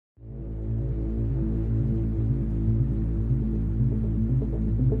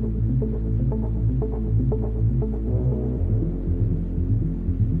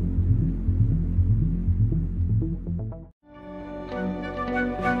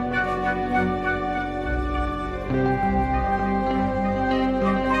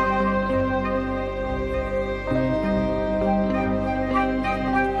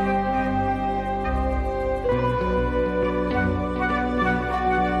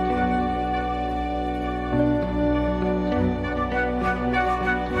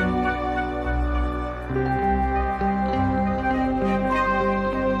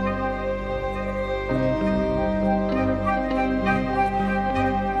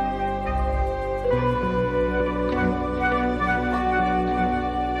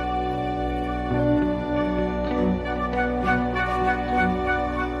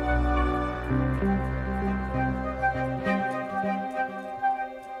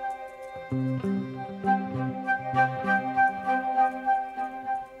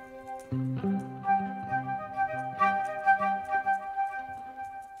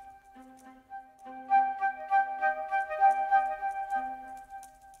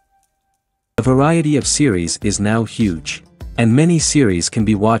The variety of series is now huge. And many series can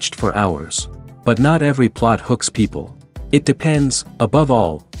be watched for hours. But not every plot hooks people. It depends, above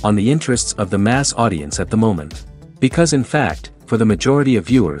all, on the interests of the mass audience at the moment. Because in fact, for the majority of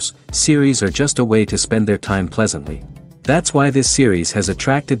viewers, series are just a way to spend their time pleasantly. That's why this series has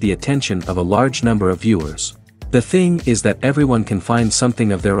attracted the attention of a large number of viewers. The thing is that everyone can find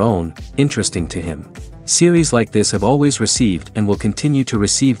something of their own, interesting to him. Series like this have always received and will continue to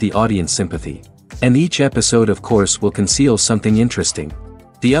receive the audience sympathy. And each episode of course will conceal something interesting.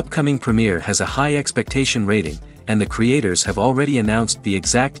 The upcoming premiere has a high expectation rating, and the creators have already announced the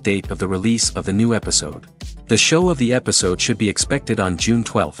exact date of the release of the new episode. The show of the episode should be expected on June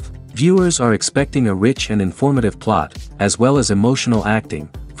 12th. Viewers are expecting a rich and informative plot, as well as emotional acting,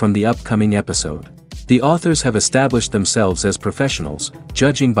 from the upcoming episode. The authors have established themselves as professionals,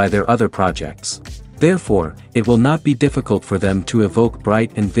 judging by their other projects. Therefore, it will not be difficult for them to evoke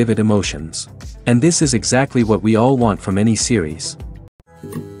bright and vivid emotions. And this is exactly what we all want from any series.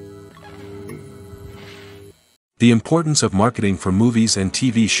 The importance of marketing for movies and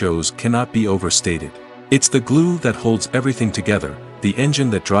TV shows cannot be overstated. It's the glue that holds everything together, the engine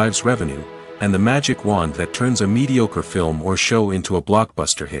that drives revenue, and the magic wand that turns a mediocre film or show into a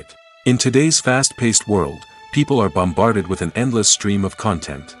blockbuster hit. In today's fast-paced world, people are bombarded with an endless stream of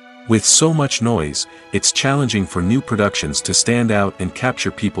content. With so much noise, it's challenging for new productions to stand out and capture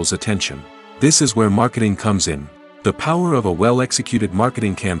people's attention. This is where marketing comes in. The power of a well-executed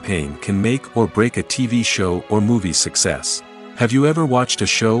marketing campaign can make or break a TV show or movie's success. Have you ever watched a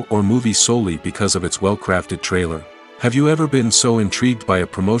show or movie solely because of its well-crafted trailer? Have you ever been so intrigued by a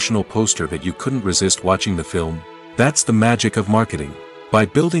promotional poster that you couldn't resist watching the film? That's the magic of marketing. By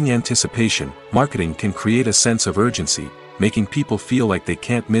building anticipation, marketing can create a sense of urgency, making people feel like they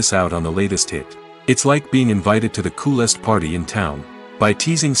can't miss out on the latest hit. It's like being invited to the coolest party in town. By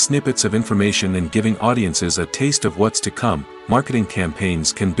teasing snippets of information and giving audiences a taste of what's to come, marketing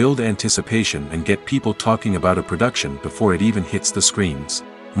campaigns can build anticipation and get people talking about a production before it even hits the screens.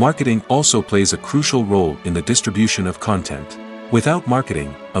 Marketing also plays a crucial role in the distribution of content. Without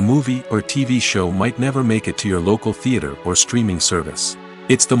marketing, a movie or TV show might never make it to your local theater or streaming service.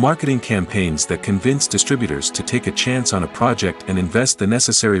 It's the marketing campaigns that convince distributors to take a chance on a project and invest the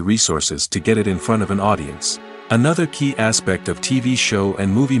necessary resources to get it in front of an audience. Another key aspect of TV show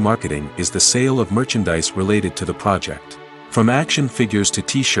and movie marketing is the sale of merchandise related to the project. From action figures to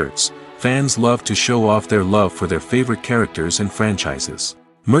t-shirts, fans love to show off their love for their favorite characters and franchises.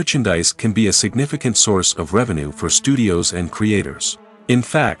 Merchandise can be a significant source of revenue for studios and creators. In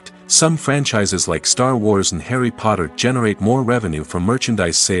fact, some franchises like Star Wars and Harry Potter generate more revenue from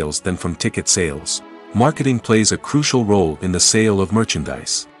merchandise sales than from ticket sales. Marketing plays a crucial role in the sale of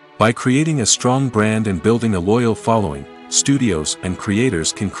merchandise. By creating a strong brand and building a loyal following, studios and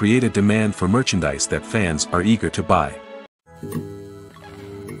creators can create a demand for merchandise that fans are eager to buy.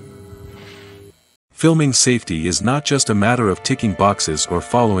 Filming safety is not just a matter of ticking boxes or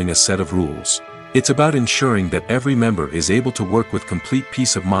following a set of rules. It's about ensuring that every member is able to work with complete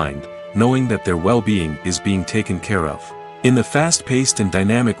peace of mind, knowing that their well-being is being taken care of. In the fast-paced and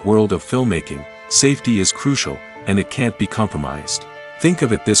dynamic world of filmmaking, safety is crucial, and it can't be compromised. Think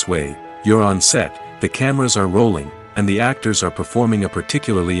of it this way: you're on set, the cameras are rolling, and the actors are performing a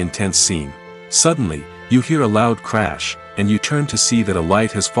particularly intense scene. Suddenly, you hear a loud crash, and you turn to see that a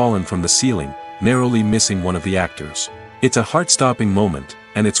light has fallen from the ceiling, narrowly missing one of the actors. It's a heart-stopping moment,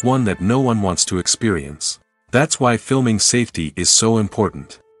 and it's one that no one wants to experience. That's why filming safety is so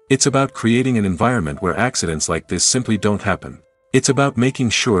important. It's about creating an environment where accidents like this simply don't happen. It's about making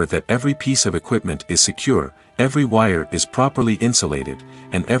sure that every piece of equipment is secure, every wire is properly insulated,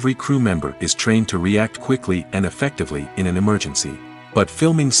 and every crew member is trained to react quickly and effectively in an emergency. But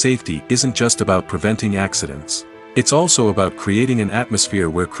filming safety isn't just about preventing accidents. It's also about creating an atmosphere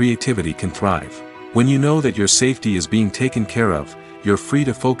where creativity can thrive. When you know that your safety is being taken care of, you're free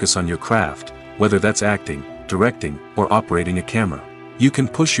to focus on your craft, whether that's acting, directing, or operating a camera. You can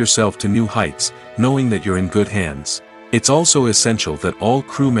push yourself to new heights, knowing that you're in good hands. It's also essential that all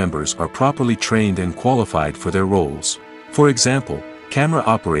crew members are properly trained and qualified for their roles. For example, camera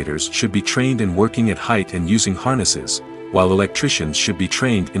operators should be trained in working at height and using harnesses, while electricians should be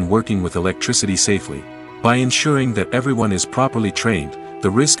trained in working with electricity safely. By ensuring that everyone is properly trained,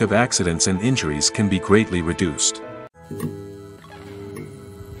 the risk of accidents and injuries can be greatly reduced.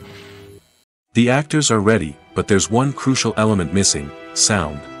 The actors are ready, but there's one crucial element missing: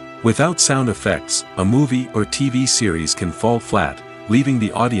 sound. Without sound effects, a movie or TV series can fall flat, leaving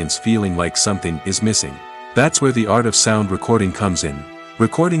the audience feeling like something is missing. That's where the art of sound recording comes in.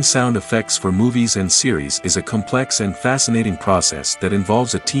 Recording sound effects for movies and series is a complex and fascinating process that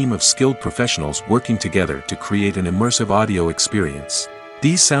involves a team of skilled professionals working together to create an immersive audio experience.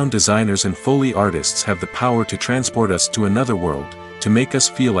 These sound designers and Foley artists have the power to transport us to another world, to make us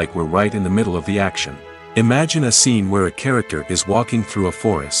feel like we're right in the middle of the action. Imagine a scene where a character is walking through a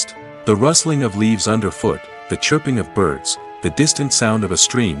forest. The rustling of leaves underfoot, the chirping of birds, the distant sound of a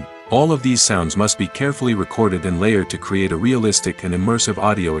stream, all of these sounds must be carefully recorded and layered to create a realistic and immersive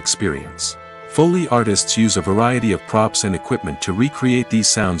audio experience. Foley artists use a variety of props and equipment to recreate these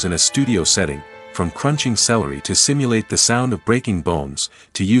sounds in a studio setting, from crunching celery to simulate the sound of breaking bones,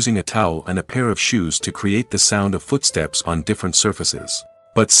 to using a towel and a pair of shoes to create the sound of footsteps on different surfaces.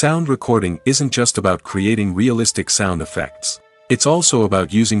 But sound recording isn't just about creating realistic sound effects. It's also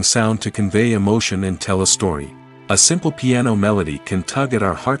about using sound to convey emotion and tell a story. A simple piano melody can tug at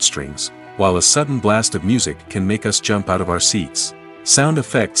our heartstrings, while a sudden blast of music can make us jump out of our seats. Sound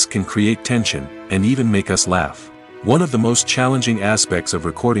effects can create tension, and even make us laugh. One of the most challenging aspects of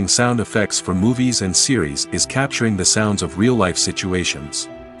recording sound effects for movies and series is capturing the sounds of real-life situations.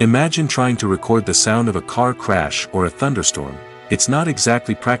 Imagine trying to record the sound of a car crash or a thunderstorm. It's not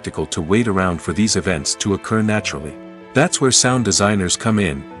exactly practical to wait around for these events to occur naturally. That's where sound designers come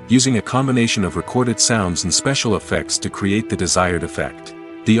in, using a combination of recorded sounds and special effects to create the desired effect.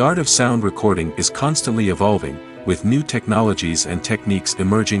 The art of sound recording is constantly evolving, with new technologies and techniques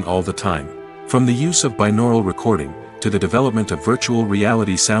emerging all the time. From the use of binaural recording, to the development of virtual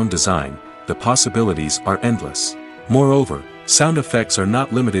reality sound design, the possibilities are endless. Moreover, sound effects are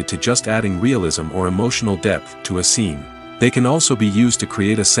not limited to just adding realism or emotional depth to a scene. They can also be used to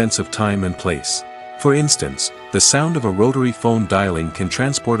create a sense of time and place. For instance, the sound of a rotary phone dialing can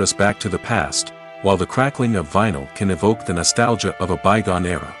transport us back to the past, while the crackling of vinyl can evoke the nostalgia of a bygone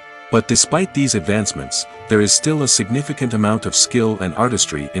era. But despite these advancements, there is still a significant amount of skill and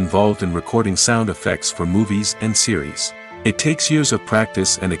artistry involved in recording sound effects for movies and series. It takes years of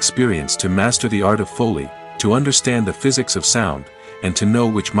practice and experience to master the art of Foley, to understand the physics of sound, and to know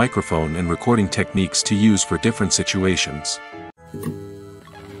which microphone and recording techniques to use for different situations.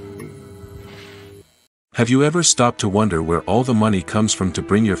 Have you ever stopped to wonder where all the money comes from to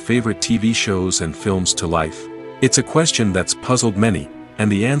bring your favorite TV shows and films to life? It's a question that's puzzled many, and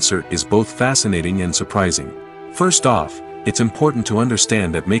the answer is both fascinating and surprising. First off, it's important to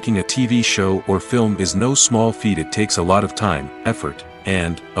understand that making a TV show or film is no small feat. It takes a lot of time, effort,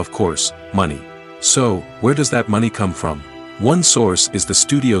 and, of course, money. So, where does that money come from? One source is the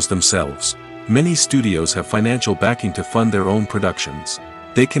studios themselves. Many studios have financial backing to fund their own productions.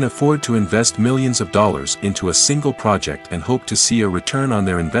 They can afford to invest millions of dollars into a single project and hope to see a return on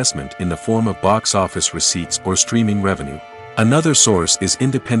their investment in the form of box office receipts or streaming revenue. Another source is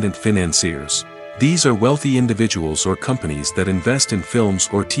independent financiers. These are wealthy individuals or companies that invest in films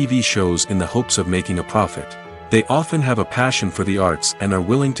or TV shows in the hopes of making a profit. They often have a passion for the arts and are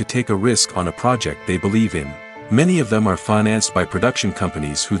willing to take a risk on a project they believe in. Many of them are financed by production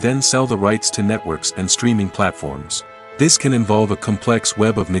companies who then sell the rights to networks and streaming platforms. This can involve a complex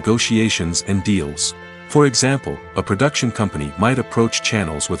web of negotiations and deals. For example, a production company might approach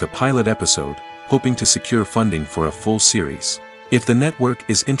channels with a pilot episode, hoping to secure funding for a full series. If the network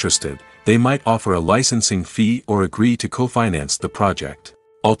is interested, they might offer a licensing fee or agree to co-finance the project.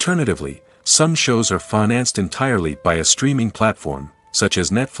 Alternatively, some shows are financed entirely by a streaming platform, such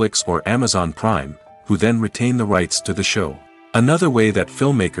as Netflix or Amazon Prime, who then retain the rights to the show. Another way that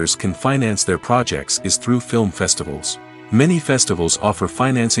filmmakers can finance their projects is through film festivals. Many festivals offer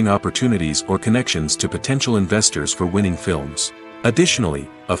financing opportunities or connections to potential investors for winning films. Additionally,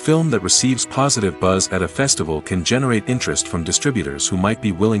 a film that receives positive buzz at a festival can generate interest from distributors who might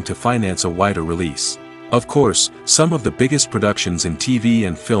be willing to finance a wider release. Of course, some of the biggest productions in TV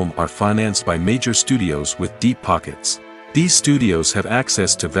and film are financed by major studios with deep pockets. These studios have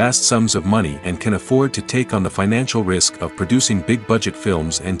access to vast sums of money and can afford to take on the financial risk of producing big-budget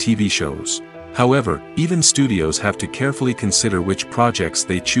films and TV shows. However, even studios have to carefully consider which projects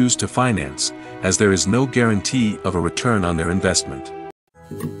they choose to finance, as there is no guarantee of a return on their investment.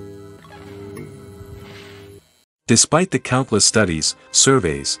 Despite the countless studies,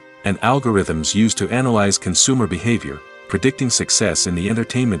 surveys, and algorithms used to analyze consumer behavior, predicting success in the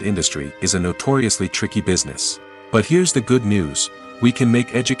entertainment industry is a notoriously tricky business. But here's the good news: we can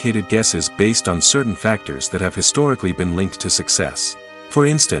make educated guesses based on certain factors that have historically been linked to success. For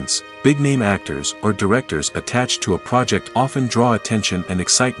instance, big-name actors or directors attached to a project often draw attention and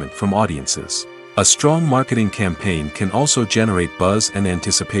excitement from audiences. A strong marketing campaign can also generate buzz and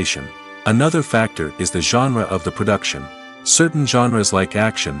anticipation. Another factor is the genre of the production. Certain genres like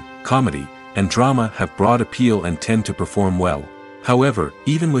action, comedy, and drama have broad appeal and tend to perform well. However,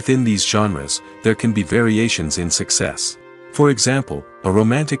 even within these genres, there can be variations in success. For example, a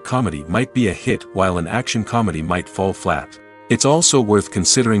romantic comedy might be a hit while an action comedy might fall flat. It's also worth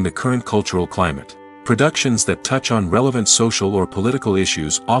considering the current cultural climate. Productions that touch on relevant social or political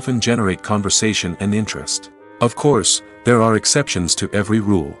issues often generate conversation and interest. Of course, there are exceptions to every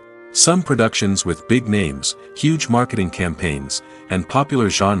rule. Some productions with big names, huge marketing campaigns, and popular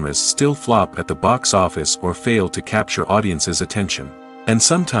genres still flop at the box office or fail to capture audiences' attention. And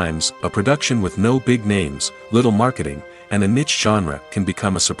sometimes, a production with no big names, little marketing, and a niche genre can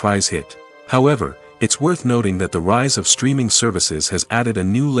become a surprise hit. However, it's worth noting that the rise of streaming services has added a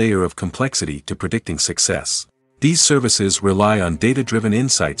new layer of complexity to predicting success. These services rely on data-driven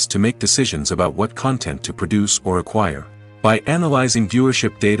insights to make decisions about what content to produce or acquire. By analyzing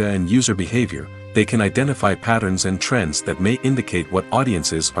viewership data and user behavior, they can identify patterns and trends that may indicate what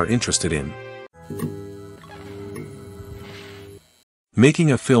audiences are interested in.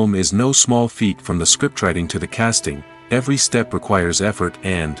 Making a film is no small feat. From the scriptwriting to the casting, every step requires effort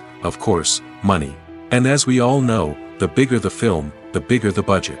and, of course, money. And as we all know, the bigger the film, the bigger the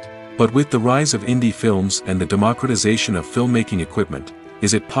budget. But with the rise of indie films and the democratization of filmmaking equipment,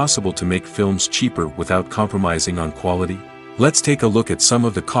 is it possible to make films cheaper without compromising on quality? Let's take a look at some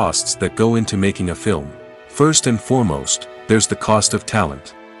of the costs that go into making a film. First and foremost, there's the cost of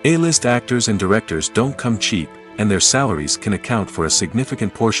talent. A-list actors and directors don't come cheap, and their salaries can account for a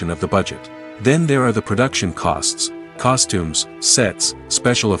significant portion of the budget. Then there are the production costs, costumes, sets,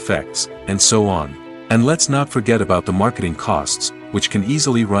 special effects, and so on. And let's not forget about the marketing costs, which can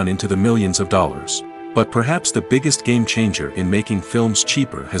easily run into the millions of dollars. But perhaps the biggest game changer in making films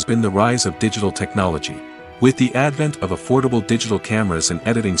cheaper has been the rise of digital technology. With the advent of affordable digital cameras and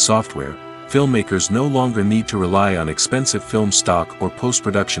editing software, filmmakers no longer need to rely on expensive film stock or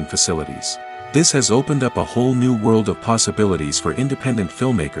post-production facilities. This has opened up a whole new world of possibilities for independent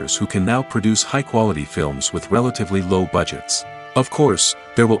filmmakers who can now produce high-quality films with relatively low budgets. Of course,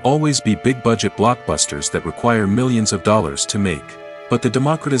 there will always be big-budget blockbusters that require millions of dollars to make. But the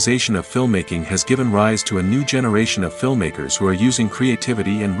democratization of filmmaking has given rise to a new generation of filmmakers who are using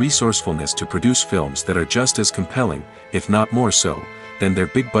creativity and resourcefulness to produce films that are just as compelling, if not more so, than their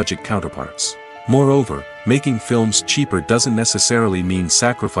big-budget counterparts. Moreover, making films cheaper doesn't necessarily mean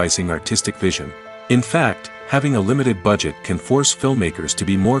sacrificing artistic vision. In fact, having a limited budget can force filmmakers to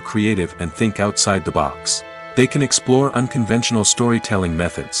be more creative and think outside the box. They can explore unconventional storytelling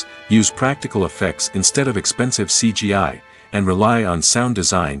methods, use practical effects instead of expensive CGI, and rely on sound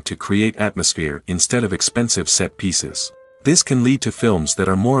design to create atmosphere instead of expensive set pieces. This can lead to films that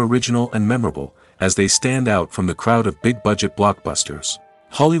are more original and memorable, as they stand out from the crowd of big-budget blockbusters.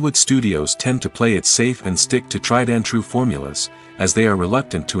 Hollywood studios tend to play it safe and stick to tried-and-true formulas, as they are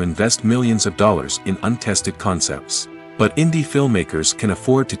reluctant to invest millions of dollars in untested concepts. But indie filmmakers can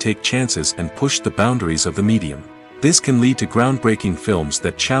afford to take chances and push the boundaries of the medium. This can lead to groundbreaking films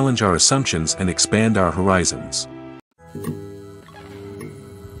that challenge our assumptions and expand our horizons.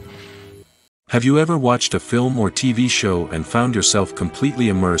 Have you ever watched a film or TV show and found yourself completely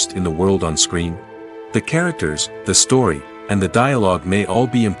immersed in the world on screen? The characters, the story, and the dialogue may all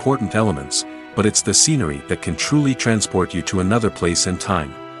be important elements, but it's the scenery that can truly transport you to another place and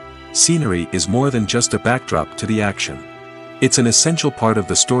time. Scenery is more than just a backdrop to the action. It's an essential part of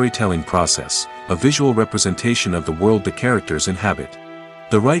the storytelling process, a visual representation of the world the characters inhabit.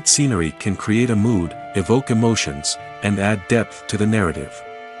 The right scenery can create a mood, evoke emotions, and add depth to the narrative.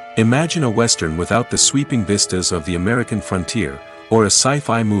 Imagine a Western without the sweeping vistas of the American frontier, or a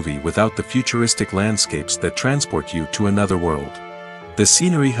sci-fi movie without the futuristic landscapes that transport you to another world. The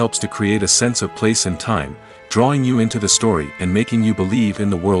scenery helps to create a sense of place and time, drawing you into the story and making you believe in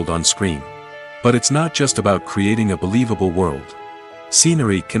the world on screen. But it's not just about creating a believable world.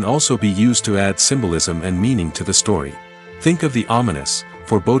 Scenery can also be used to add symbolism and meaning to the story. Think of the ominous,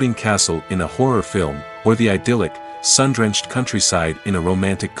 foreboding castle in a horror film, or the idyllic, sun-drenched countryside in a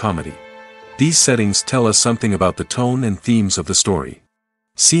romantic comedy. These settings tell us something about the tone and themes of the story.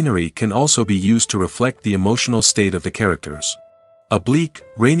 Scenery can also be used to reflect the emotional state of the characters. A bleak,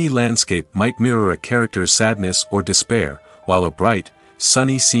 rainy landscape might mirror a character's sadness or despair, while a bright,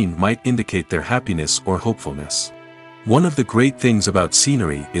 sunny scene might indicate their happiness or hopefulness. One of the great things about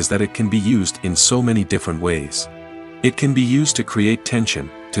scenery is that it can be used in so many different ways. It can be used to create tension,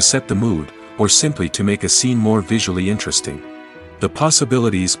 to set the mood, or simply to make a scene more visually interesting. The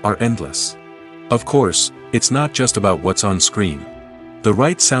possibilities are endless. Of course, it's not just about what's on screen. The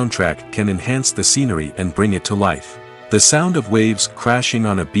right soundtrack can enhance the scenery and bring it to life. The sound of waves crashing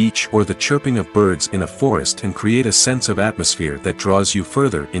on a beach or the chirping of birds in a forest can create a sense of atmosphere that draws you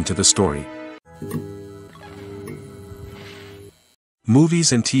further into the story.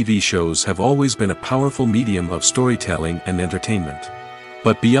 Movies and TV shows have always been a powerful medium of storytelling and entertainment.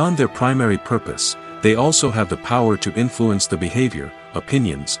 But beyond their primary purpose, they also have the power to influence the behavior,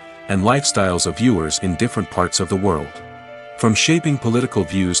 opinions, and lifestyles of viewers in different parts of the world. From shaping political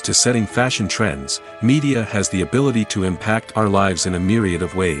views to setting fashion trends, media has the ability to impact our lives in a myriad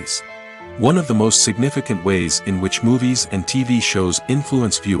of ways. One of the most significant ways in which movies and TV shows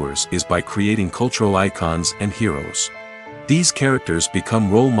influence viewers is by creating cultural icons and heroes. These characters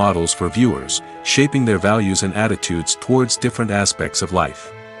become role models for viewers, shaping their values and attitudes towards different aspects of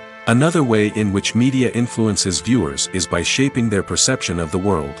life. Another way in which media influences viewers is by shaping their perception of the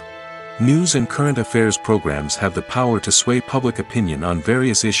world. News and current affairs programs have the power to sway public opinion on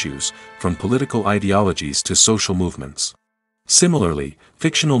various issues, from political ideologies to social movements. Similarly,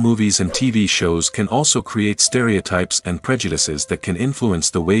 fictional movies and TV shows can also create stereotypes and prejudices that can influence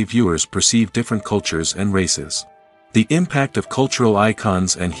the way viewers perceive different cultures and races. The impact of cultural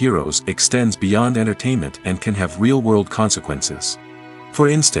icons and heroes extends beyond entertainment and can have real-world consequences. For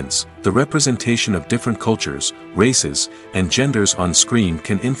instance, the representation of different cultures, races, and genders on screen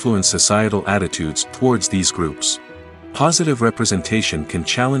can influence societal attitudes towards these groups. Positive representation can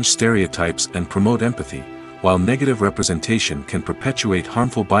challenge stereotypes and promote empathy, while negative representation can perpetuate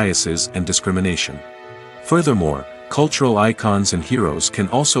harmful biases and discrimination. Furthermore, cultural icons and heroes can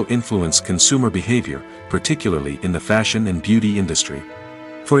also influence consumer behavior, particularly in the fashion and beauty industry.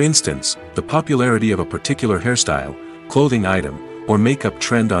 For instance, the popularity of a particular hairstyle, clothing item, or makeup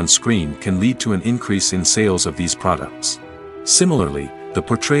trend on screen can lead to an increase in sales of these products. Similarly, the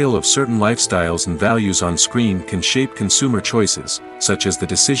portrayal of certain lifestyles and values on screen can shape consumer choices, such as the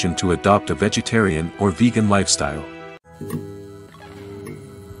decision to adopt a vegetarian or vegan lifestyle.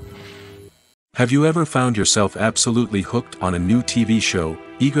 Have you ever found yourself absolutely hooked on a new TV show,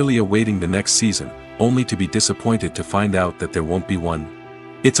 eagerly awaiting the next season, only to be disappointed to find out that there won't be one?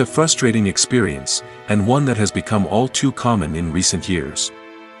 It's a frustrating experience, and one that has become all too common in recent years.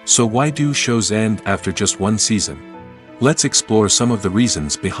 So why do shows end after just one season? Let's explore some of the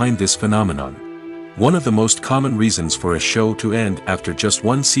reasons behind this phenomenon. One of the most common reasons for a show to end after just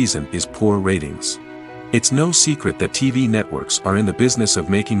one season is poor ratings. It's no secret that TV networks are in the business of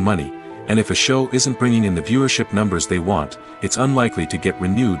making money, and if a show isn't bringing in the viewership numbers they want, it's unlikely to get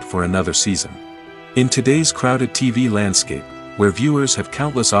renewed for another season. In today's crowded TV landscape, where viewers have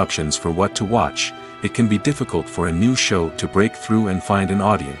countless options for what to watch, it can be difficult for a new show to break through and find an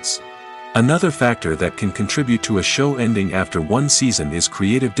audience. Another factor that can contribute to a show ending after one season is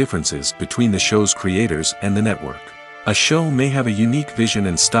creative differences between the show's creators and the network. A show may have a unique vision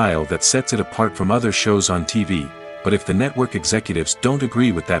and style that sets it apart from other shows on TV, but if the network executives don't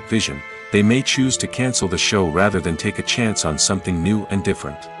agree with that vision, they may choose to cancel the show rather than take a chance on something new and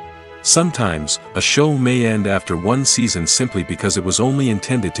different. Sometimes, a show may end after one season simply because it was only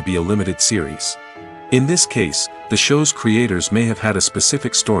intended to be a limited series. In this case, the show's creators may have had a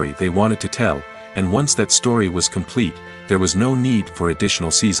specific story they wanted to tell, and once that story was complete, there was no need for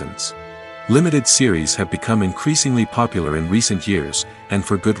additional seasons. Limited series have become increasingly popular in recent years, and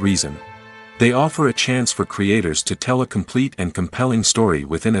for good reason. They offer a chance for creators to tell a complete and compelling story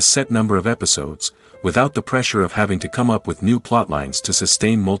within a set number of episodes, without the pressure of having to come up with new plotlines to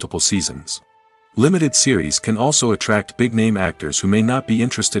sustain multiple seasons. Limited series can also attract big-name actors who may not be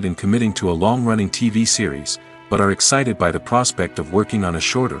interested in committing to a long-running TV series, but are excited by the prospect of working on a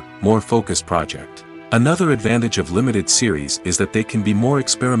shorter, more focused project. Another advantage of limited series is that they can be more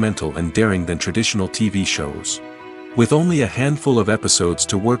experimental and daring than traditional TV shows. With only a handful of episodes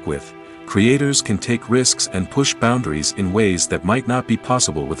to work with, creators can take risks and push boundaries in ways that might not be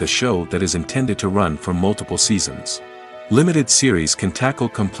possible with a show that is intended to run for multiple seasons. Limited series can tackle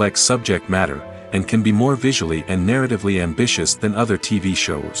complex subject matter, and can be more visually and narratively ambitious than other TV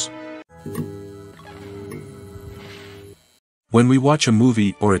shows. When we watch a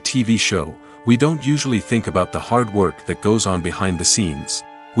movie or a TV show, we don't usually think about the hard work that goes on behind the scenes.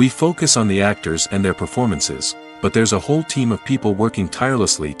 We focus on the actors and their performances, but there's a whole team of people working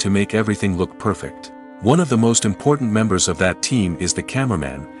tirelessly to make everything look perfect. One of the most important members of that team is the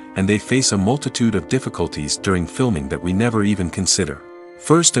cameraman, and they face a multitude of difficulties during filming that we never even consider.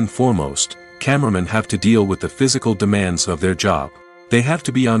 First and foremost, cameramen have to deal with the physical demands of their job. They have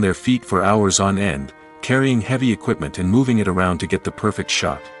to be on their feet for hours on end, carrying heavy equipment and moving it around to get the perfect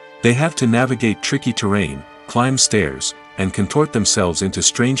shot. They have to navigate tricky terrain, climb stairs, and contort themselves into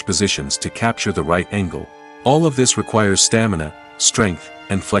strange positions to capture the right angle. All of this requires stamina, strength,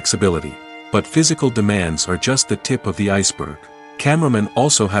 and flexibility. But physical demands are just the tip of the iceberg. Cameramen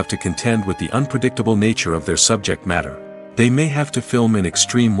also have to contend with the unpredictable nature of their subject matter. They may have to film in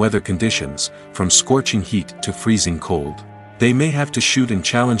extreme weather conditions, from scorching heat to freezing cold. They may have to shoot in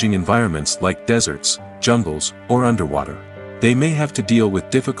challenging environments like deserts, jungles, or underwater. They may have to deal with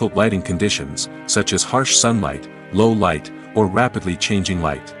difficult lighting conditions, such as harsh sunlight, low light, or rapidly changing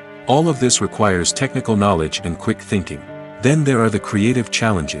light. All of this requires technical knowledge and quick thinking. Then there are the creative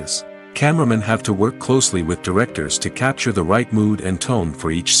challenges. Cameramen have to work closely with directors to capture the right mood and tone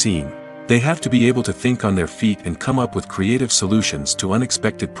for each scene. They have to be able to think on their feet and come up with creative solutions to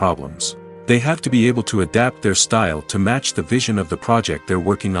unexpected problems. They have to be able to adapt their style to match the vision of the project they're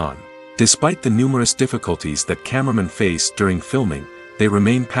working on. Despite the numerous difficulties that cameramen face during filming, they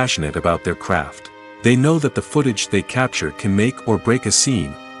remain passionate about their craft. They know that the footage they capture can make or break a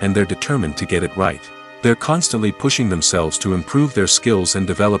scene, and they're determined to get it right. They're constantly pushing themselves to improve their skills and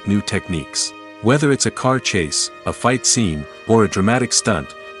develop new techniques. Whether it's a car chase, a fight scene, or a dramatic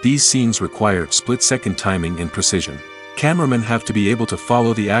stunt, these scenes require split-second timing and precision. Cameramen have to be able to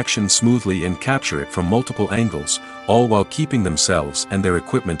follow the action smoothly and capture it from multiple angles, all while keeping themselves and their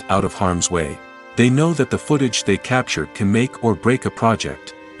equipment out of harm's way. They know that the footage they capture can make or break a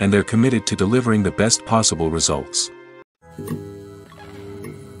project, and they're committed to delivering the best possible results.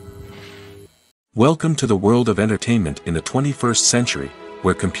 Welcome to the world of entertainment in the 21st century,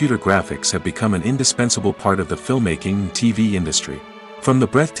 where computer graphics have become an indispensable part of the filmmaking and TV industry. From the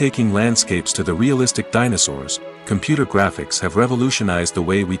breathtaking landscapes to the realistic dinosaurs, computer graphics have revolutionized the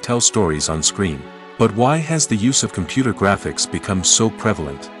way we tell stories on screen. But why has the use of computer graphics become so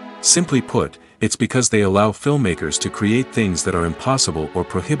prevalent? Simply put, it's because they allow filmmakers to create things that are impossible or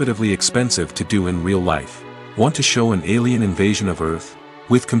prohibitively expensive to do in real life. Want to show an alien invasion of Earth?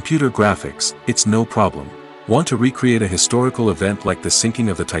 With computer graphics, it's no problem. Want to recreate a historical event like the sinking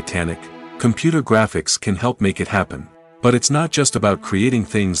of the Titanic? Computer graphics can help make it happen. But it's not just about creating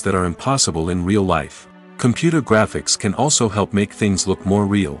things that are impossible in real life. Computer graphics can also help make things look more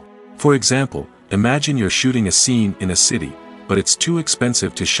real. For example, imagine you're shooting a scene in a city, but it's too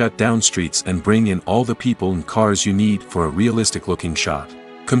expensive to shut down streets and bring in all the people and cars you need for a realistic-looking shot.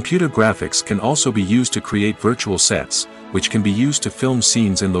 Computer graphics can also be used to create virtual sets, which can be used to film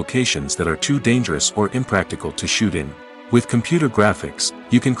scenes in locations that are too dangerous or impractical to shoot in. With computer graphics,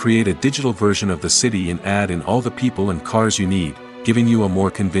 you can create a digital version of the city and add in all the people and cars you need, giving you a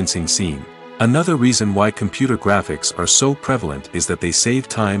more convincing scene. Another reason why computer graphics are so prevalent is that they save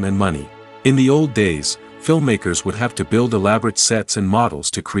time and money. In the old days, filmmakers would have to build elaborate sets and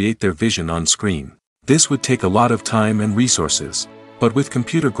models to create their vision on screen. This would take a lot of time and resources. But with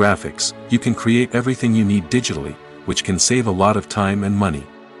computer graphics, you can create everything you need digitally, which can save a lot of time and money.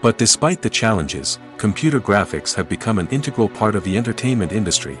 But despite the challenges, computer graphics have become an integral part of the entertainment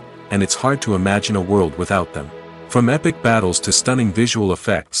industry, and it's hard to imagine a world without them. From epic battles to stunning visual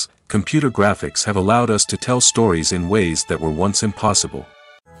effects, computer graphics have allowed us to tell stories in ways that were once impossible.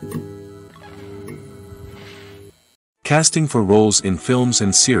 Casting for roles in films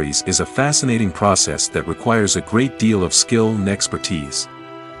and series is a fascinating process that requires a great deal of skill and expertise.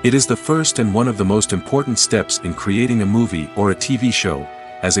 It is the first and one of the most important steps in creating a movie or a TV show,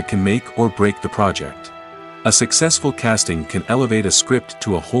 as it can make or break the project. A successful casting can elevate a script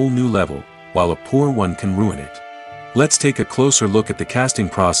to a whole new level, while a poor one can ruin it. Let's take a closer look at the casting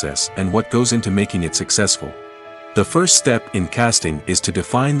process and what goes into making it successful. The first step in casting is to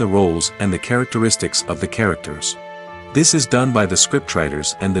define the roles and the characteristics of the characters. This is done by the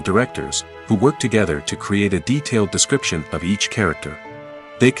scriptwriters and the directors, who work together to create a detailed description of each character.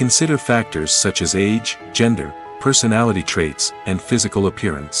 They consider factors such as age, gender, personality traits, and physical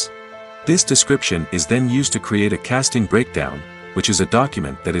appearance. This description is then used to create a casting breakdown, which is a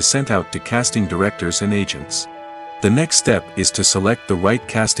document that is sent out to casting directors and agents. The next step is to select the right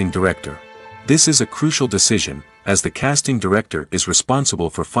casting director. This is a crucial decision, as the casting director is responsible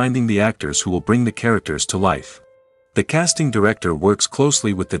for finding the actors who will bring the characters to life. The casting director works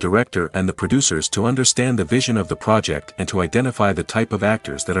closely with the director and the producers to understand the vision of the project and to identify the type of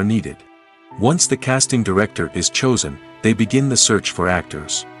actors that are needed. Once the casting director is chosen, they begin the search for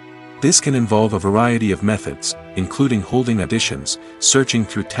actors. This can involve a variety of methods, including holding auditions, searching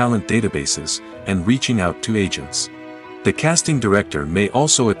through talent databases, and reaching out to agents. The casting director may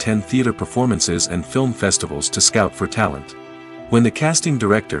also attend theater performances and film festivals to scout for talent. When the casting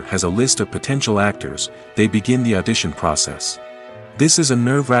director has a list of potential actors, they begin the audition process. This is a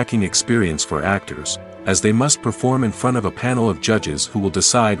nerve-wracking experience for actors, as they must perform in front of a panel of judges who will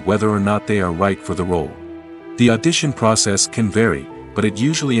decide whether or not they are right for the role. The audition process can vary, but it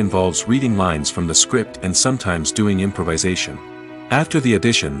usually involves reading lines from the script and sometimes doing improvisation. After the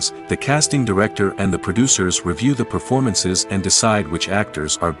auditions, the casting director and the producers review the performances and decide which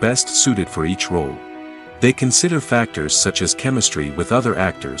actors are best suited for each role. They consider factors such as chemistry with other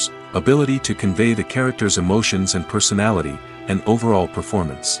actors, ability to convey the character's emotions and personality, and overall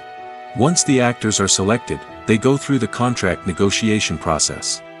performance. Once the actors are selected, they go through the contract negotiation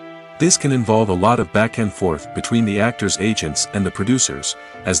process. This can involve a lot of back and forth between the actors' agents and the producers,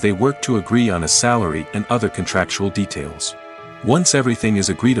 as they work to agree on a salary and other contractual details. Once everything is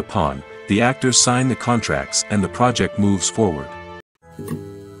agreed upon, the actors sign the contracts and the project moves forward.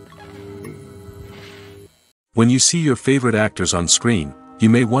 When you see your favorite actors on screen, you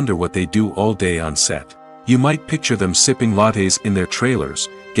may wonder what they do all day on set. You might picture them sipping lattes in their trailers,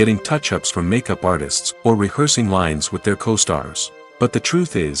 getting touch-ups from makeup artists, or rehearsing lines with their co-stars. But the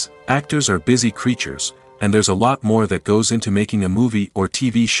truth is, actors are busy creatures, and there's a lot more that goes into making a movie or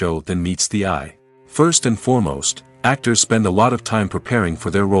TV show than meets the eye. First and foremost, actors spend a lot of time preparing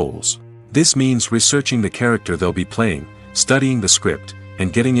for their roles. This means researching the character they'll be playing, studying the script,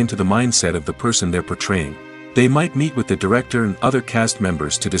 and getting into the mindset of the person they're portraying. They might meet with the director and other cast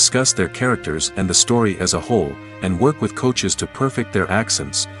members to discuss their characters and the story as a whole, and work with coaches to perfect their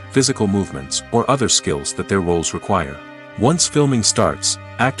accents, physical movements, or other skills that their roles require. Once filming starts,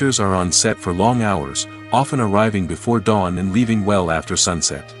 actors are on set for long hours, often arriving before dawn and leaving well after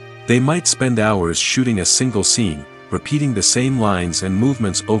sunset. They might spend hours shooting a single scene, repeating the same lines and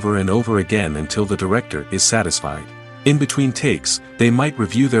movements over and over again until the director is satisfied. In between takes, they might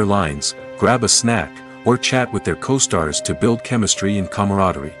review their lines, grab a snack, or chat with their co-stars to build chemistry and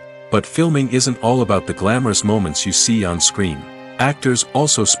camaraderie. But filming isn't all about the glamorous moments you see on screen. Actors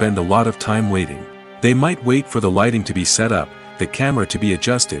also spend a lot of time waiting. They might wait for the lighting to be set up, the camera to be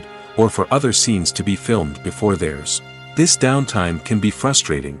adjusted, or for other scenes to be filmed before theirs. This downtime can be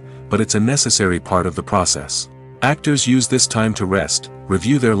frustrating, but it's a necessary part of the process. Actors use this time to rest,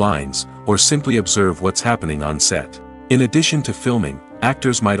 review their lines, or simply observe what's happening on set. In addition to filming,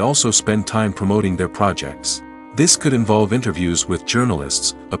 actors might also spend time promoting their projects. This could involve interviews with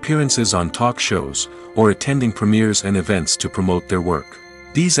journalists, appearances on talk shows, or attending premieres and events to promote their work.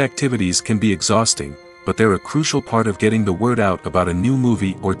 These activities can be exhausting, but they're a crucial part of getting the word out about a new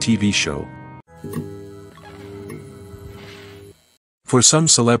movie or TV show. For some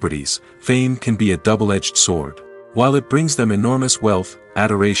celebrities, fame can be a double-edged sword. While it brings them enormous wealth,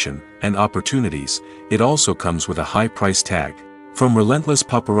 adoration, and opportunities, it also comes with a high price tag. From relentless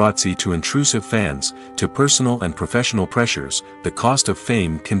paparazzi to intrusive fans, to personal and professional pressures, the cost of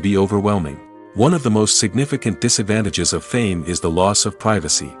fame can be overwhelming. One of the most significant disadvantages of fame is the loss of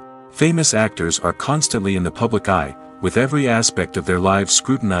privacy. Famous actors are constantly in the public eye, with every aspect of their lives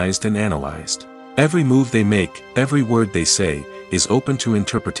scrutinized and analyzed. Every move they make, every word they say, is open to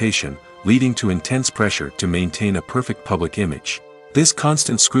interpretation, leading to intense pressure to maintain a perfect public image. This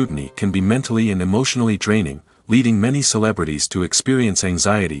constant scrutiny can be mentally and emotionally draining, leading many celebrities to experience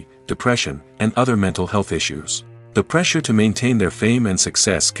anxiety, depression, and other mental health issues. The pressure to maintain their fame and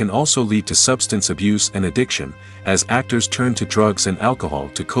success can also lead to substance abuse and addiction, as actors turn to drugs and alcohol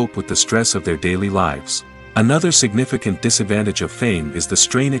to cope with the stress of their daily lives. Another significant disadvantage of fame is the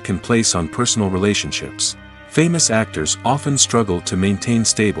strain it can place on personal relationships. Famous actors often struggle to maintain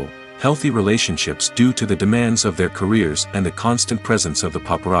stable, healthy relationships due to the demands of their careers and the constant presence of the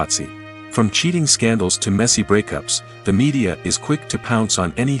paparazzi. From cheating scandals to messy breakups, the media is quick to pounce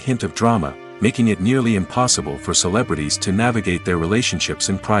on any hint of drama, making it nearly impossible for celebrities to navigate their relationships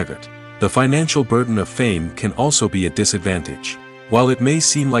in private. The financial burden of fame can also be a disadvantage. While it may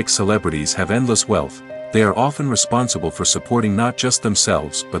seem like celebrities have endless wealth, they are often responsible for supporting not just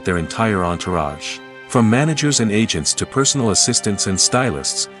themselves but their entire entourage. From managers and agents to personal assistants and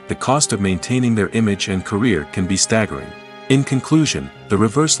stylists, the cost of maintaining their image and career can be staggering. In conclusion, the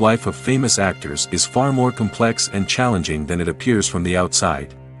reverse life of famous actors is far more complex and challenging than it appears from the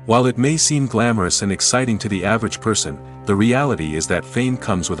outside. While it may seem glamorous and exciting to the average person, the reality is that fame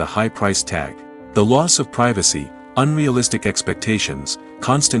comes with a high price tag. The loss of privacy, Unrealistic expectations,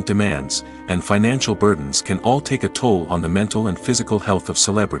 constant demands, and financial burdens can all take a toll on the mental and physical health of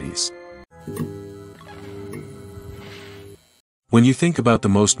celebrities. When you think about the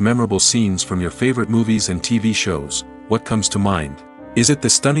most memorable scenes from your favorite movies and TV shows, what comes to mind? Is it the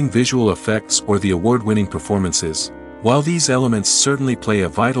stunning visual effects or the award-winning performances? While these elements certainly play a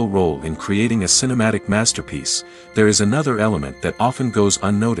vital role in creating a cinematic masterpiece, there is another element that often goes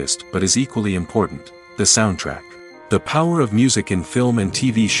unnoticed but is equally important: the soundtrack. The power of music in film and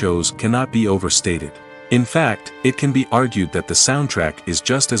TV shows cannot be overstated. In fact, it can be argued that the soundtrack is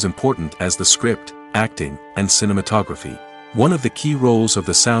just as important as the script, acting, and cinematography. One of the key roles of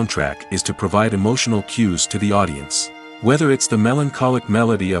the soundtrack is to provide emotional cues to the audience. Whether it's the melancholic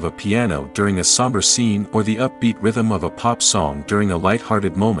melody of a piano during a somber scene or the upbeat rhythm of a pop song during a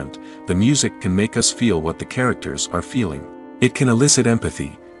light-hearted moment, the music can make us feel what the characters are feeling. It can elicit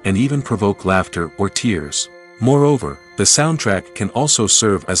empathy, and even provoke laughter or tears. Moreover, the soundtrack can also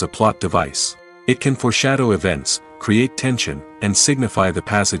serve as a plot device. It can foreshadow events, create tension, and signify the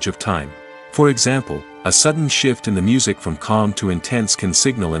passage of time. For example, a sudden shift in the music from calm to intense can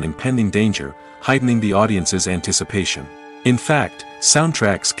signal an impending danger, heightening the audience's anticipation. In fact,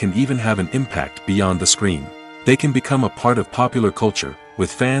 soundtracks can even have an impact beyond the screen. They can become a part of popular culture,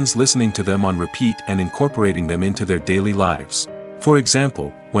 with fans listening to them on repeat and incorporating them into their daily lives. For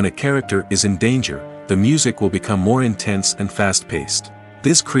example, when a character is in danger, the music will become more intense and fast-paced.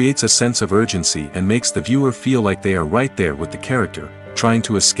 This creates a sense of urgency and makes the viewer feel like they are right there with the character, trying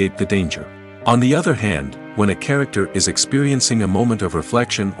to escape the danger. On the other hand, when a character is experiencing a moment of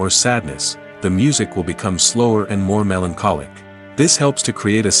reflection or sadness, the music will become slower and more melancholic. This helps to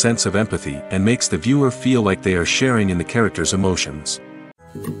create a sense of empathy and makes the viewer feel like they are sharing in the character's emotions.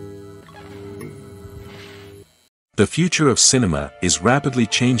 The future of cinema is rapidly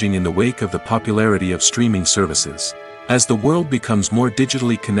changing in the wake of the popularity of streaming services. As the world becomes more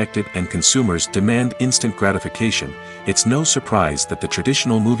digitally connected and consumers demand instant gratification, it's no surprise that the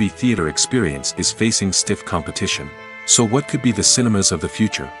traditional movie theater experience is facing stiff competition. So what could be the cinemas of the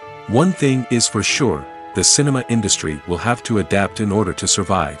future? One thing is for sure, the cinema industry will have to adapt in order to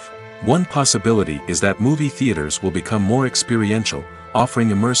survive. One possibility is that movie theaters will become more experiential, offering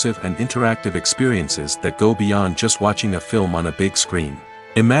immersive and interactive experiences that go beyond just watching a film on a big screen.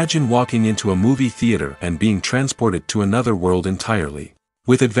 Imagine walking into a movie theater and being transported to another world entirely.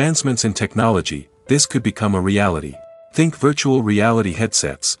 With advancements in technology, this could become a reality. Think virtual reality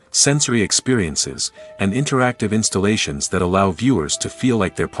headsets, sensory experiences, and interactive installations that allow viewers to feel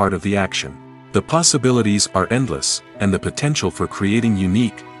like they're part of the action. The possibilities are endless, and the potential for creating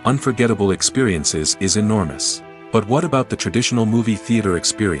unique, unforgettable experiences is enormous. But what about the traditional movie theater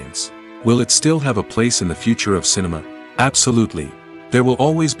experience? Will it still have a place in the future of cinema? Absolutely. There will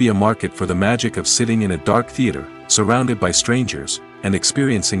always be a market for the magic of sitting in a dark theater, surrounded by strangers, and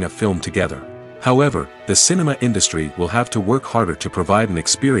experiencing a film together. However, the cinema industry will have to work harder to provide an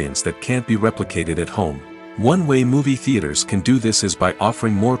experience that can't be replicated at home. One way movie theaters can do this is by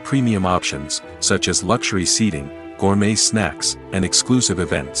offering more premium options, such as luxury seating, gourmet snacks, and exclusive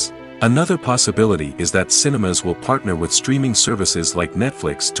events. Another possibility is that cinemas will partner with streaming services like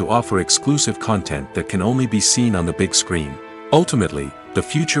Netflix to offer exclusive content that can only be seen on the big screen. Ultimately, the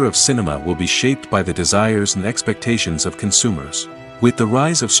future of cinema will be shaped by the desires and expectations of consumers. With the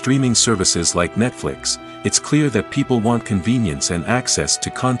rise of streaming services like Netflix, it's clear that people want convenience and access to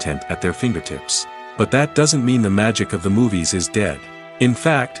content at their fingertips. But that doesn't mean the magic of the movies is dead. In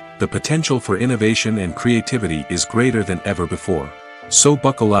fact, the potential for innovation and creativity is greater than ever before. So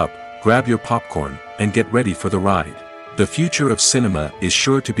buckle up, grab your popcorn, and get ready for the ride. The future of cinema is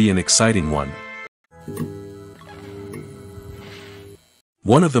sure to be an exciting one.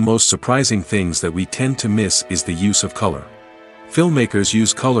 One of the most surprising things that we tend to miss is the use of color. Filmmakers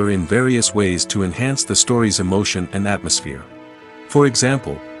use color in various ways to enhance the story's emotion and atmosphere. For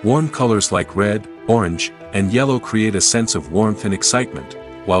example, warm colors like red, orange, and yellow create a sense of warmth and excitement,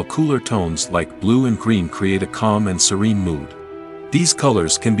 while cooler tones like blue and green create a calm and serene mood. These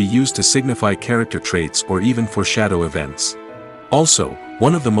colors can be used to signify character traits or even foreshadow events. Also,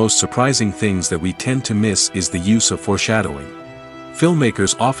 one of the most surprising things that we tend to miss is the use of foreshadowing.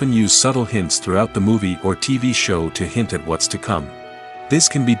 Filmmakers often use subtle hints throughout the movie or TV show to hint at what's to come. This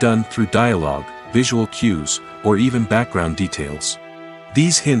can be done through dialogue, visual cues, or even background details.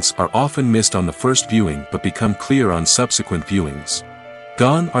 These hints are often missed on the first viewing but become clear on subsequent viewings.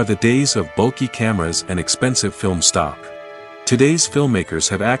 Gone are the days of bulky cameras and expensive film stock. Today's filmmakers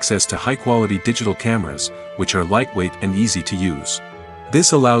have access to high-quality digital cameras, which are lightweight and easy to use.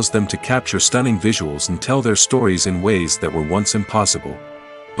 This allows them to capture stunning visuals and tell their stories in ways that were once impossible.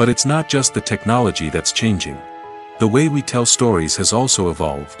 But it's not just the technology that's changing. The way we tell stories has also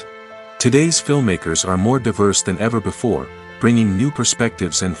evolved. Today's filmmakers are more diverse than ever before, bringing new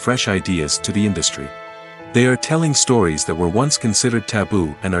perspectives and fresh ideas to the industry. They are telling stories that were once considered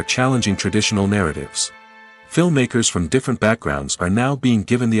taboo and are challenging traditional narratives. Filmmakers from different backgrounds are now being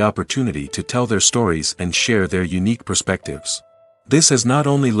given the opportunity to tell their stories and share their unique perspectives. This has not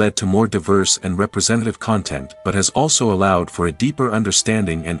only led to more diverse and representative content but has also allowed for a deeper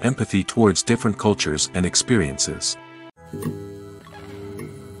understanding and empathy towards different cultures and experiences.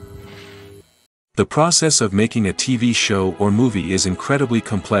 The process of making a TV show or movie is incredibly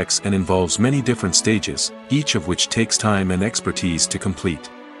complex and involves many different stages, each of which takes time and expertise to complete.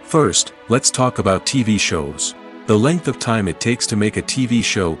 First, let's talk about TV shows. The length of time it takes to make a TV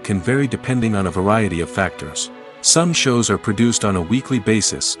show can vary depending on a variety of factors. Some shows are produced on a weekly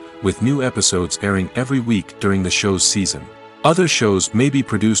basis, with new episodes airing every week during the show's season. Other shows may be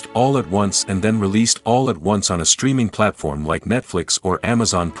produced all at once and then released all at once on a streaming platform like Netflix or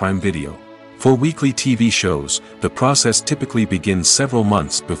Amazon Prime Video. For weekly TV shows, the process typically begins several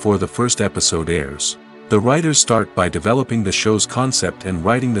months before the first episode airs. The writers start by developing the show's concept and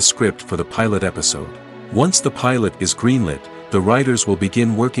writing the script for the pilot episode. Once the pilot is greenlit, the writers will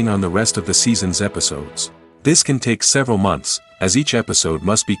begin working on the rest of the season's episodes. This can take several months, as each episode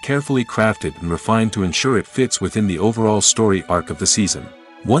must be carefully crafted and refined to ensure it fits within the overall story arc of the season.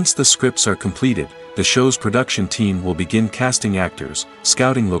 Once the scripts are completed, the show's production team will begin casting actors,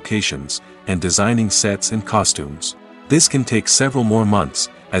 scouting locations, and designing sets and costumes. This can take several more months,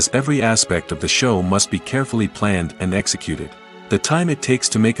 as every aspect of the show must be carefully planned and executed. The time it takes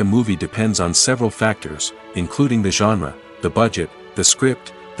to make a movie depends on several factors, including the genre, the budget, the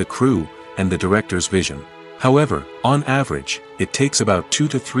script, the crew, and the director's vision. However, on average, it takes about 2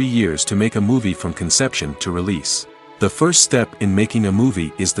 to 3 years to make a movie from conception to release. The first step in making a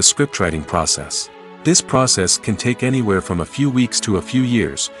movie is the scriptwriting process. This process can take anywhere from a few weeks to a few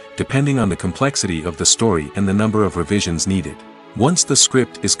years, depending on the complexity of the story and the number of revisions needed. Once the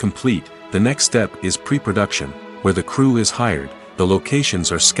script is complete, the next step is pre-production, where the crew is hired, the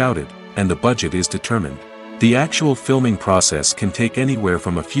locations are scouted, and the budget is determined. The actual filming process can take anywhere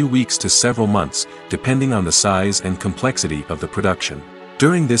from a few weeks to several months, depending on the size and complexity of the production.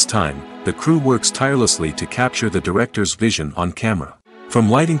 During this time, the crew works tirelessly to capture the director's vision on camera. From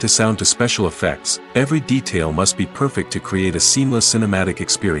lighting to sound to special effects, every detail must be perfect to create a seamless cinematic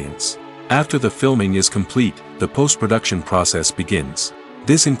experience. After the filming is complete, the post-production process begins.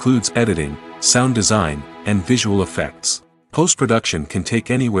 This includes editing, sound design, and visual effects. Post-production can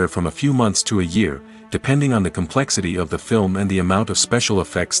take anywhere from a few months to a year, depending on the complexity of the film and the amount of special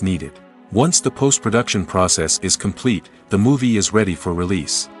effects needed. Once the post-production process is complete, the movie is ready for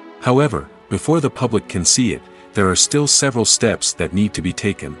release. However, before the public can see it, there are still several steps that need to be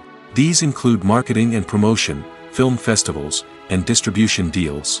taken. These include marketing and promotion, film festivals, and distribution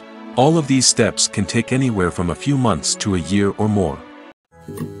deals. All of these steps can take anywhere from a few months to a year or more.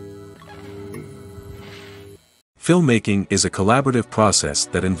 Filmmaking is a collaborative process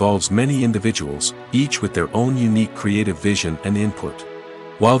that involves many individuals, each with their own unique creative vision and input.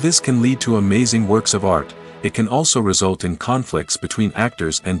 While this can lead to amazing works of art, it can also result in conflicts between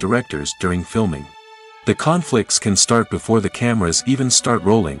actors and directors during filming. The conflicts can start before the cameras even start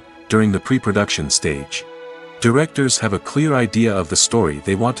rolling, during the pre-production stage. Directors have a clear idea of the story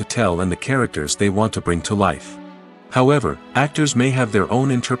they want to tell and the characters they want to bring to life. However, actors may have their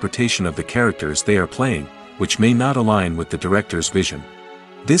own interpretation of the characters they are playing, which may not align with the director's vision.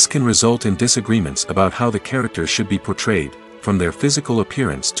 This can result in disagreements about how the characters should be portrayed, from their physical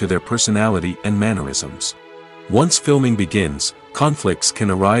appearance to their personality and mannerisms. Once filming begins, conflicts can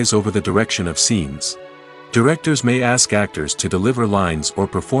arise over the direction of scenes. Directors may ask actors to deliver lines or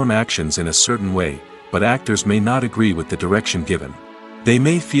perform actions in a certain way, but actors may not agree with the direction given. They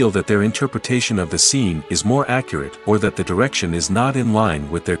may feel that their interpretation of the scene is more accurate or that the direction is not in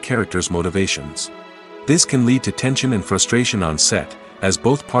line with their character's motivations. This can lead to tension and frustration on set, as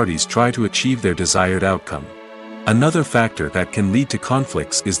both parties try to achieve their desired outcome. Another factor that can lead to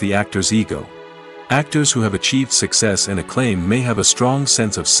conflicts is the actor's ego. Actors who have achieved success and acclaim may have a strong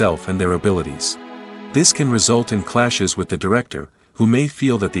sense of self and their abilities. This can result in clashes with the director, who may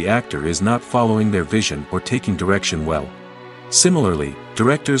feel that the actor is not following their vision or taking direction well. Similarly,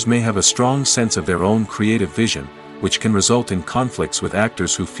 directors may have a strong sense of their own creative vision, which can result in conflicts with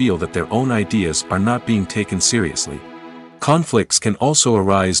actors who feel that their own ideas are not being taken seriously. Conflicts can also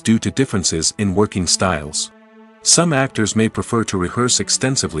arise due to differences in working styles. Some actors may prefer to rehearse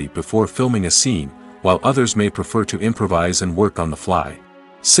extensively before filming a scene, while others may prefer to improvise and work on the fly.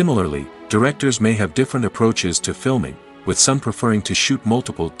 Similarly, directors may have different approaches to filming, with some preferring to shoot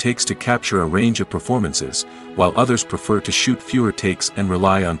multiple takes to capture a range of performances, while others prefer to shoot fewer takes and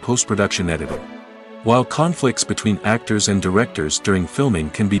rely on post-production editing. While conflicts between actors and directors during filming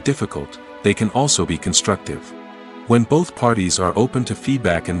can be difficult, they can also be constructive. When both parties are open to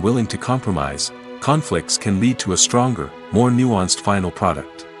feedback and willing to compromise, conflicts can lead to a stronger, more nuanced final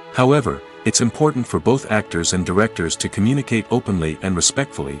product. However, it's important for both actors and directors to communicate openly and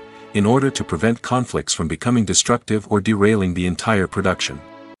respectfully, in order to prevent conflicts from becoming destructive or derailing the entire production.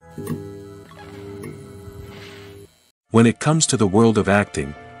 When it comes to the world of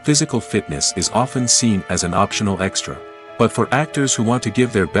acting, physical fitness is often seen as an optional extra. But for actors who want to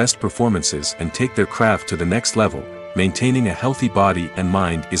give their best performances and take their craft to the next level, maintaining a healthy body and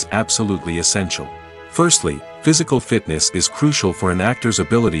mind is absolutely essential. Firstly, physical fitness is crucial for an actor's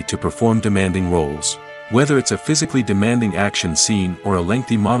ability to perform demanding roles. Whether it's a physically demanding action scene or a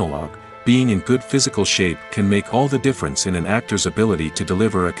lengthy monologue, being in good physical shape can make all the difference in an actor's ability to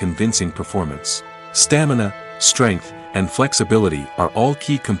deliver a convincing performance. Stamina, strength, and flexibility are all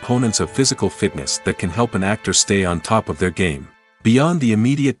key components of physical fitness that can help an actor stay on top of their game. Beyond the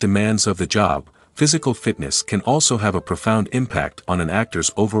immediate demands of the job, physical fitness can also have a profound impact on an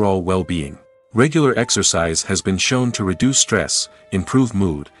actor's overall well-being. Regular exercise has been shown to reduce stress, improve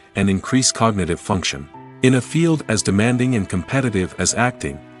mood, and increase cognitive function. In a field as demanding and competitive as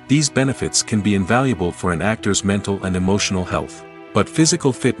acting, these benefits can be invaluable for an actor's mental and emotional health. But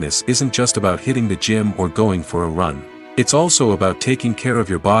physical fitness isn't just about hitting the gym or going for a run. It's also about taking care of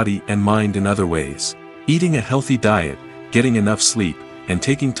your body and mind in other ways. Eating a healthy diet, getting enough sleep, and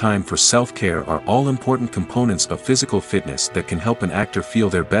taking time for self-care are all important components of physical fitness that can help an actor feel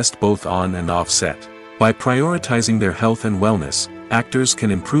their best both on and off set. By prioritizing their health and wellness, actors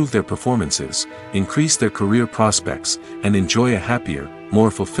can improve their performances, increase their career prospects, and enjoy a happier,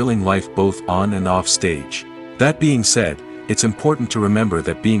 more fulfilling life both on and off stage. That being said, it's important to remember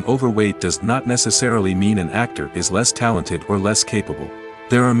that being overweight does not necessarily mean an actor is less talented or less capable.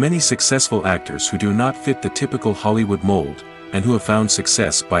 There are many successful actors who do not fit the typical Hollywood mold, and who have found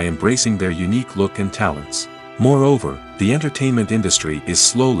success by embracing their unique look and talents. Moreover, the entertainment industry is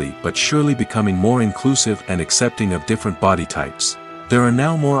slowly but surely becoming more inclusive and accepting of different body types. There are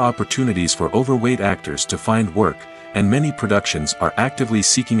now more opportunities for overweight actors to find work, and many productions are actively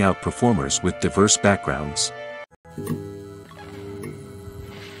seeking out performers with diverse backgrounds.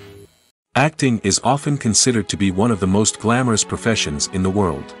 Acting is often considered to be one of the most glamorous professions in the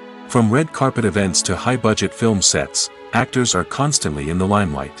world. From red carpet events to high-budget film sets, actors are constantly in the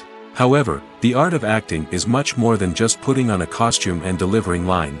limelight. However, the art of acting is much more than just putting on a costume and delivering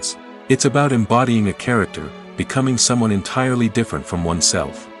lines. It's about embodying a character, becoming someone entirely different from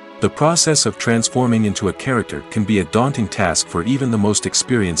oneself. The process of transforming into a character can be a daunting task for even the most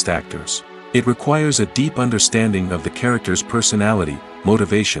experienced actors. It requires a deep understanding of the character's personality,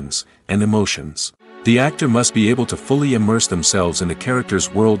 motivations, and emotions. The actor must be able to fully immerse themselves in the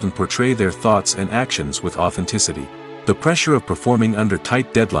character's world and portray their thoughts and actions with authenticity. The pressure of performing under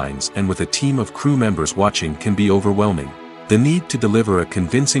tight deadlines and with a team of crew members watching can be overwhelming. The need to deliver a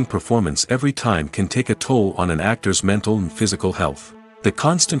convincing performance every time can take a toll on an actor's mental and physical health. The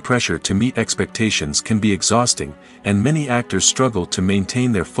constant pressure to meet expectations can be exhausting, and many actors struggle to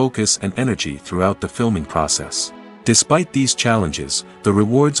maintain their focus and energy throughout the filming process. Despite these challenges, the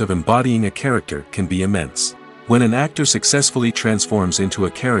rewards of embodying a character can be immense. When an actor successfully transforms into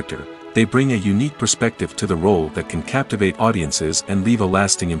a character, they bring a unique perspective to the role that can captivate audiences and leave a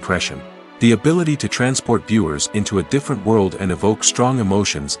lasting impression. The ability to transport viewers into a different world and evoke strong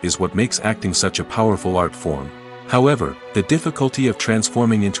emotions is what makes acting such a powerful art form. However, the difficulty of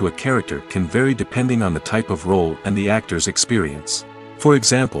transforming into a character can vary depending on the type of role and the actor's experience. For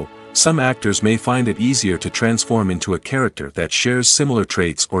example, some actors may find it easier to transform into a character that shares similar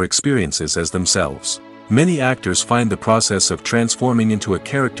traits or experiences as themselves. Many actors find the process of transforming into a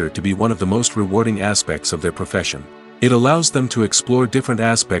character to be one of the most rewarding aspects of their profession. It allows them to explore different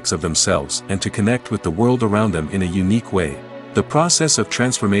aspects of themselves and to connect with the world around them in a unique way. The process of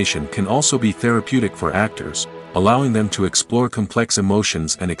transformation can also be therapeutic for actors, allowing them to explore complex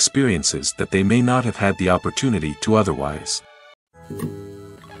emotions and experiences that they may not have had the opportunity to otherwise.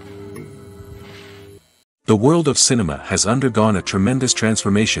 The world of cinema has undergone a tremendous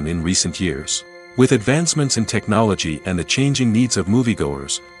transformation in recent years. With advancements in technology and the changing needs of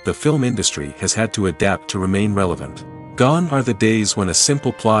moviegoers, the film industry has had to adapt to remain relevant. Gone are the days when a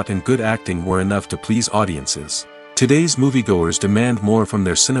simple plot and good acting were enough to please audiences. Today's moviegoers demand more from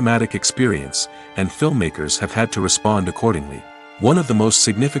their cinematic experience, and filmmakers have had to respond accordingly. One of the most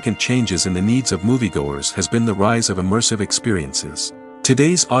significant changes in the needs of moviegoers has been the rise of immersive experiences.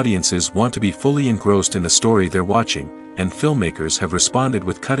 Today's audiences want to be fully engrossed in the story they're watching, and filmmakers have responded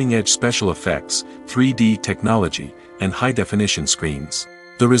with cutting-edge special effects, 3D technology, and high-definition screens.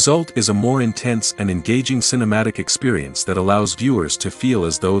 The result is a more intense and engaging cinematic experience that allows viewers to feel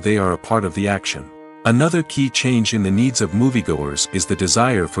as though they are a part of the action. Another key change in the needs of moviegoers is the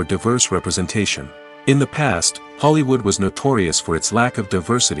desire for diverse representation. In the past, Hollywood was notorious for its lack of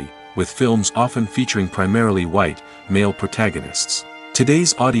diversity, with films often featuring primarily white, male protagonists.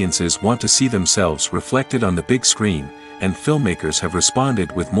 Today's audiences want to see themselves reflected on the big screen, and filmmakers have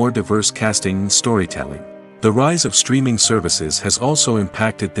responded with more diverse casting and storytelling. The rise of streaming services has also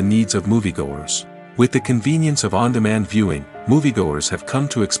impacted the needs of moviegoers. With the convenience of on-demand viewing, moviegoers have come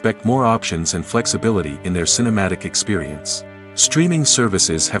to expect more options and flexibility in their cinematic experience. Streaming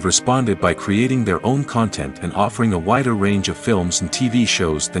services have responded by creating their own content and offering a wider range of films and TV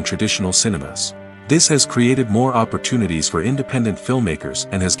shows than traditional cinemas. This has created more opportunities for independent filmmakers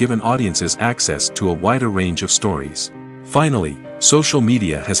and has given audiences access to a wider range of stories. Finally, social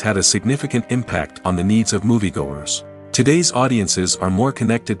media has had a significant impact on the needs of moviegoers. Today's audiences are more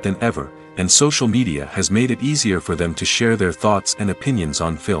connected than ever, and social media has made it easier for them to share their thoughts and opinions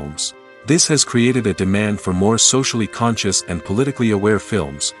on films. This has created a demand for more socially conscious and politically aware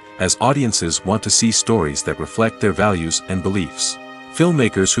films, as audiences want to see stories that reflect their values and beliefs.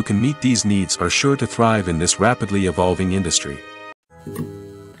 Filmmakers who can meet these needs are sure to thrive in this rapidly evolving industry.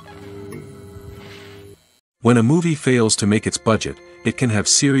 When a movie fails to make its budget, it can have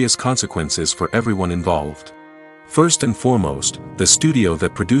serious consequences for everyone involved. First and foremost, the studio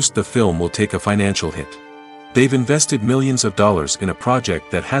that produced the film will take a financial hit. They've invested millions of dollars in a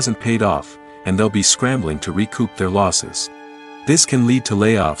project that hasn't paid off, and they'll be scrambling to recoup their losses. This can lead to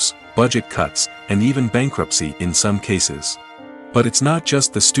layoffs, budget cuts, and even bankruptcy in some cases. But it's not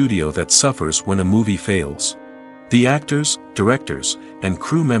just the studio that suffers when a movie fails. The actors, directors, and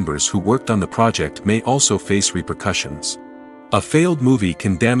crew members who worked on the project may also face repercussions. A failed movie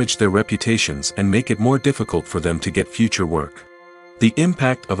can damage their reputations and make it more difficult for them to get future work. The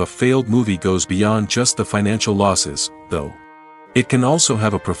impact of a failed movie goes beyond just the financial losses, though. It can also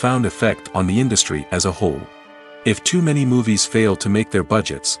have a profound effect on the industry as a whole. If too many movies fail to make their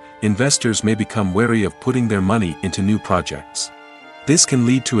budgets, investors may become wary of putting their money into new projects. This can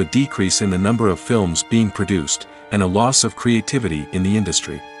lead to a decrease in the number of films being produced, and a loss of creativity in the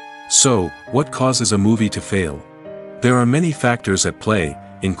industry. So, what causes a movie to fail? There are many factors at play,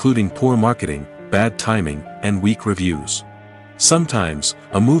 including poor marketing, bad timing, and weak reviews. Sometimes,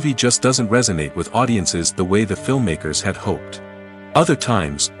 a movie just doesn't resonate with audiences the way the filmmakers had hoped. Other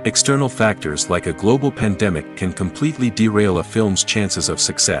times, external factors like a global pandemic can completely derail a film's chances of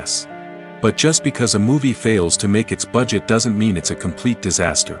success. But just because a movie fails to make its budget doesn't mean it's a complete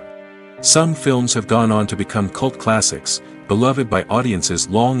disaster. Some films have gone on to become cult classics, beloved by audiences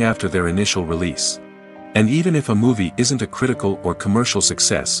long after their initial release. And even if a movie isn't a critical or commercial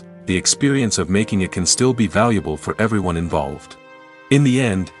success, the experience of making it can still be valuable for everyone involved. In the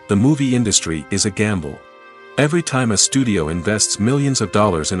end, the movie industry is a gamble. Every time a studio invests millions of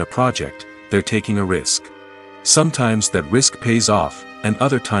dollars in a project, they're taking a risk. Sometimes that risk pays off, and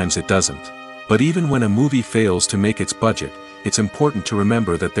other times it doesn't. But even when a movie fails to make its budget, it's important to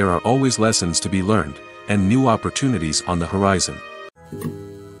remember that there are always lessons to be learned, and new opportunities on the horizon.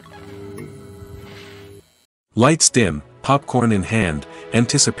 Lights dim, popcorn in hand,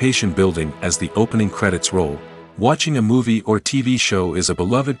 anticipation building as the opening credits roll. Watching a movie or TV show is a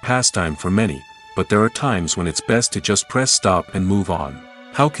beloved pastime for many, but there are times when it's best to just press stop and move on.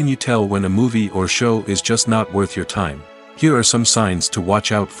 How can you tell when a movie or show is just not worth your time? Here are some signs to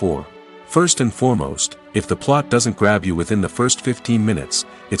watch out for. First and foremost, if the plot doesn't grab you within the first 15 minutes,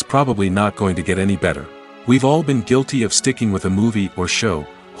 it's probably not going to get any better. We've all been guilty of sticking with a movie or show,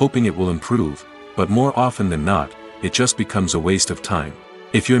 hoping it will improve, but more often than not, it just becomes a waste of time.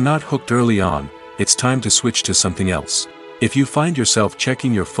 If you're not hooked early on, it's time to switch to something else. If you find yourself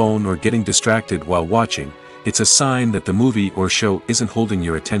checking your phone or getting distracted while watching, it's a sign that the movie or show isn't holding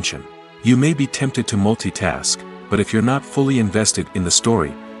your attention. You may be tempted to multitask, but if you're not fully invested in the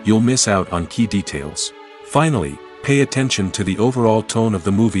story, you'll miss out on key details. Finally, pay attention to the overall tone of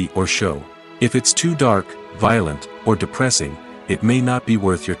the movie or show. If it's too dark, violent, or depressing, it may not be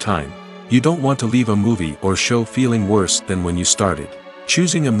worth your time. You don't want to leave a movie or show feeling worse than when you started.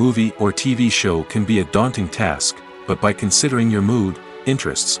 Choosing a movie or TV show can be a daunting task, but by considering your mood,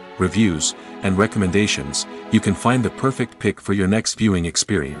 interests, reviews, and recommendations, you can find the perfect pick for your next viewing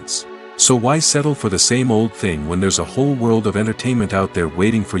experience. So why settle for the same old thing when there's a whole world of entertainment out there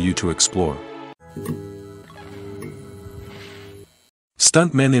waiting for you to explore?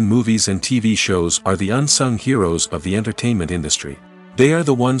 Stuntmen in movies and TV shows are the unsung heroes of the entertainment industry. They are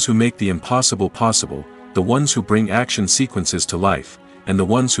the ones who make the impossible possible, the ones who bring action sequences to life, and the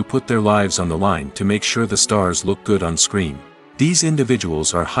ones who put their lives on the line to make sure the stars look good on screen. These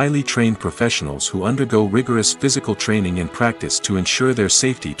individuals are highly trained professionals who undergo rigorous physical training and practice to ensure their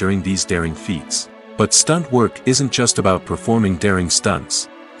safety during these daring feats. But stunt work isn't just about performing daring stunts.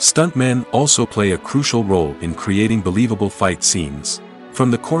 Stuntmen also play a crucial role in creating believable fight scenes.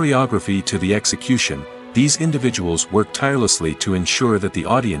 From the choreography to the execution, these individuals work tirelessly to ensure that the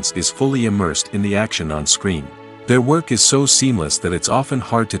audience is fully immersed in the action on screen. Their work is so seamless that it's often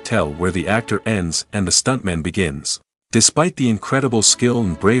hard to tell where the actor ends and the stuntman begins. Despite the incredible skill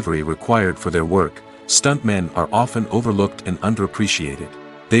and bravery required for their work, stuntmen are often overlooked and underappreciated.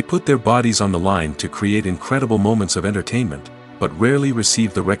 They put their bodies on the line to create incredible moments of entertainment, but rarely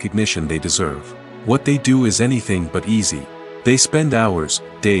receive the recognition they deserve. What they do is anything but easy. They spend hours,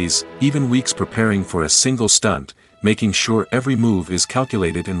 days, even weeks preparing for a single stunt, making sure every move is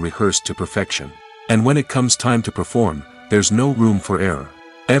calculated and rehearsed to perfection. And when it comes time to perform, there's no room for error.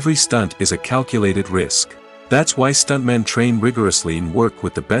 Every stunt is a calculated risk. That's why stuntmen train rigorously and work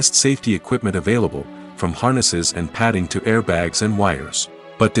with the best safety equipment available, from harnesses and padding to airbags and wires.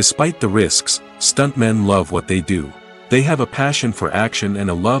 But despite the risks, stuntmen love what they do. They have a passion for action and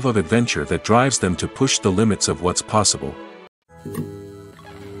a love of adventure that drives them to push the limits of what's possible.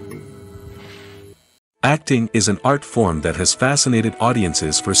 Acting is an art form that has fascinated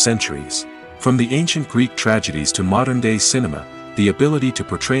audiences for centuries. From the ancient Greek tragedies to modern-day cinema, the ability to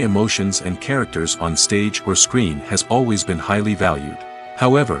portray emotions and characters on stage or screen has always been highly valued.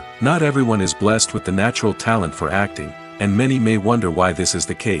 However, not everyone is blessed with the natural talent for acting, and many may wonder why this is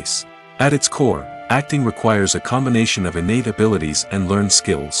the case. At its core, acting requires a combination of innate abilities and learned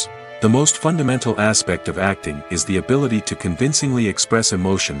skills. The most fundamental aspect of acting is the ability to convincingly express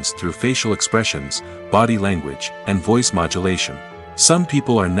emotions through facial expressions, body language, and voice modulation. Some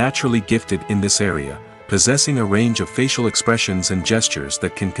people are naturally gifted in this area, possessing a range of facial expressions and gestures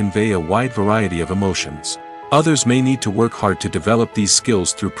that can convey a wide variety of emotions. Others may need to work hard to develop these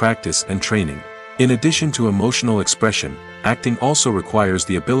skills through practice and training. In addition to emotional expression, acting also requires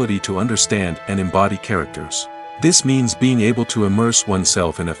the ability to understand and embody characters. This means being able to immerse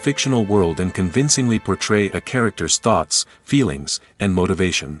oneself in a fictional world and convincingly portray a character's thoughts, feelings, and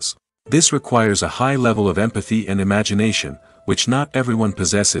motivations. This requires a high level of empathy and imagination, which not everyone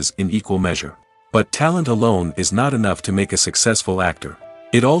possesses in equal measure. But talent alone is not enough to make a successful actor.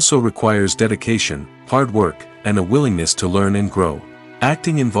 It also requires dedication, hard work, and a willingness to learn and grow.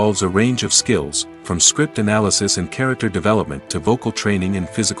 Acting involves a range of skills, from script analysis and character development to vocal training and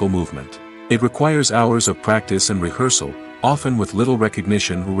physical movement. It requires hours of practice and rehearsal, often with little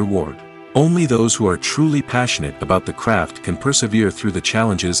recognition or reward. Only those who are truly passionate about the craft can persevere through the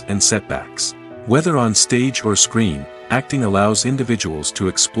challenges and setbacks. Whether on stage or screen, acting allows individuals to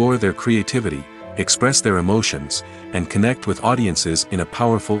explore their creativity, express their emotions, and connect with audiences in a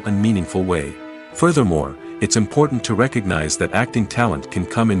powerful and meaningful way. Furthermore, it's important to recognize that acting talent can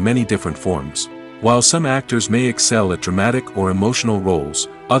come in many different forms. While some actors may excel at dramatic or emotional roles,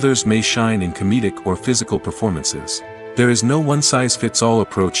 others may shine in comedic or physical performances. There is no one-size-fits-all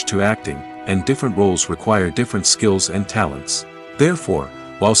approach to acting, and different roles require different skills and talents. Therefore,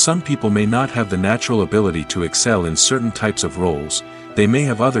 while some people may not have the natural ability to excel in certain types of roles, they may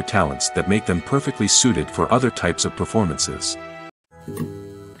have other talents that make them perfectly suited for other types of performances.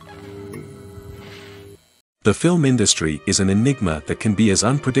 The film industry is an enigma that can be as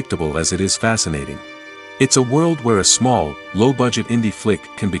unpredictable as it is fascinating. It's a world where a small, low-budget indie flick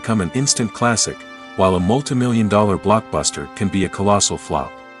can become an instant classic, while a multi-million-dollar blockbuster can be a colossal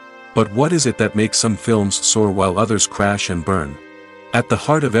flop. But what is it that makes some films soar while others crash and burn? At the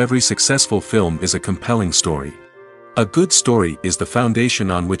heart of every successful film is a compelling story. A good story is the foundation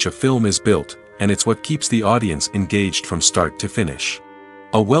on which a film is built, and it's what keeps the audience engaged from start to finish.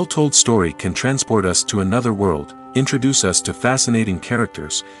 A well-told story can transport us to another world, introduce us to fascinating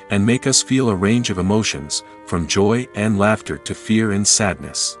characters, and make us feel a range of emotions, from joy and laughter to fear and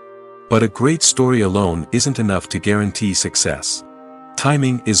sadness. But a great story alone isn't enough to guarantee success.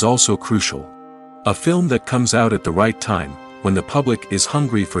 Timing is also crucial. A film that comes out at the right time, when the public is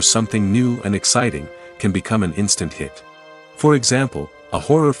hungry for something new and exciting, can become an instant hit. For example, a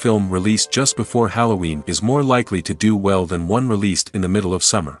horror film released just before Halloween is more likely to do well than one released in the middle of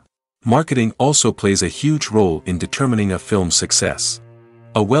summer. Marketing also plays a huge role in determining a film's success.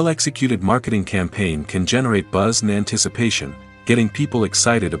 A well-executed marketing campaign can generate buzz and anticipation, getting people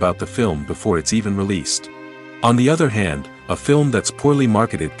excited about the film before it's even released. On the other hand, a film that's poorly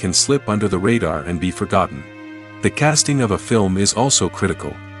marketed can slip under the radar and be forgotten. The casting of a film is also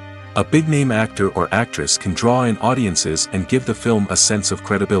critical. A big-name actor or actress can draw in audiences and give the film a sense of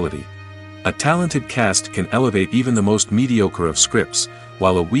credibility. A talented cast can elevate even the most mediocre of scripts,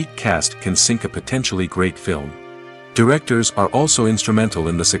 while a weak cast can sink a potentially great film. Directors are also instrumental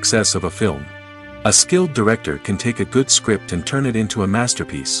in the success of a film. A skilled director can take a good script and turn it into a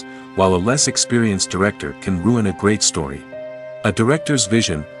masterpiece, while a less experienced director can ruin a great story. A director's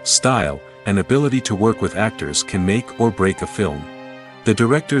vision, style, and ability to work with actors can make or break a film. The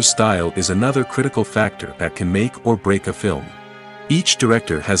director's style is another critical factor that can make or break a film. Each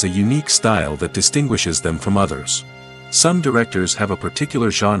director has a unique style that distinguishes them from others. Some directors have a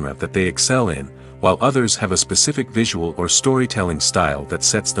particular genre that they excel in, while others have a specific visual or storytelling style that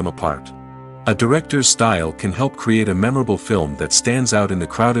sets them apart. A director's style can help create a memorable film that stands out in the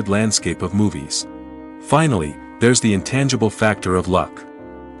crowded landscape of movies. Finally, there's the intangible factor of luck.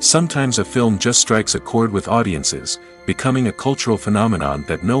 Sometimes a film just strikes a chord with audiences, becoming a cultural phenomenon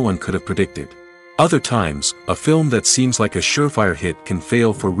that no one could have predicted. Other times, a film that seems like a surefire hit can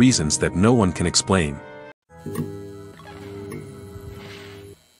fail for reasons that no one can explain.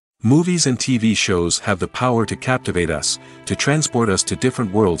 Movies and TV shows have the power to captivate us, to transport us to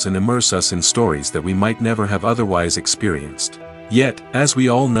different worlds and immerse us in stories that we might never have otherwise experienced. Yet, as we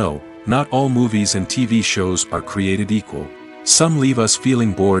all know, not all movies and TV shows are created equal. Some leave us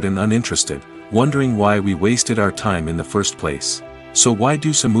feeling bored and uninterested, wondering why we wasted our time in the first place. So why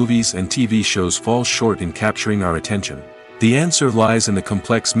do some movies and TV shows fall short in capturing our attention? The answer lies in the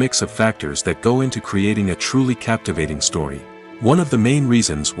complex mix of factors that go into creating a truly captivating story. One of the main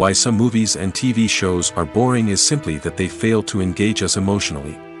reasons why some movies and TV shows are boring is simply that they fail to engage us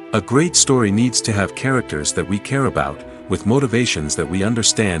emotionally. A great story needs to have characters that we care about, with motivations that we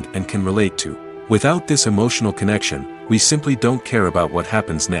understand and can relate to. Without this emotional connection, we simply don't care about what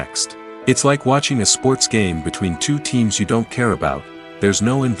happens next. It's like watching a sports game between two teams you don't care about. There's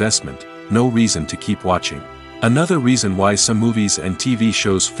no investment, no reason to keep watching. Another reason why some movies and TV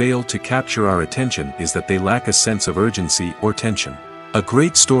shows fail to capture our attention is that they lack a sense of urgency or tension. A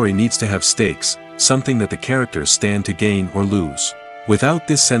great story needs to have stakes, something that the characters stand to gain or lose. Without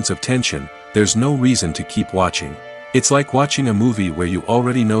this sense of tension, there's no reason to keep watching. It's like watching a movie where you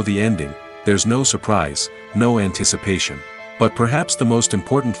already know the ending. There's no surprise, no anticipation. But perhaps the most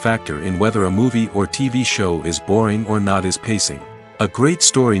important factor in whether a movie or TV show is boring or not is pacing. A great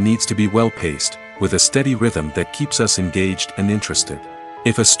story needs to be well-paced, with a steady rhythm that keeps us engaged and interested.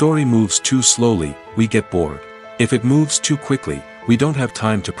 If a story moves too slowly, we get bored. If it moves too quickly, we don't have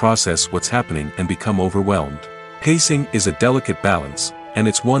time to process what's happening and become overwhelmed. Pacing is a delicate balance, and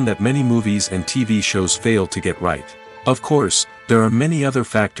it's one that many movies and TV shows fail to get right. Of course, there are many other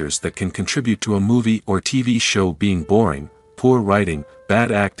factors that can contribute to a movie or TV show being boring: poor writing,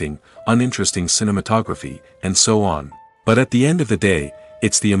 bad acting, uninteresting cinematography, and so on. But at the end of the day,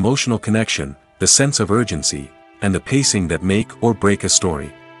 it's the emotional connection, the sense of urgency, and the pacing that make or break a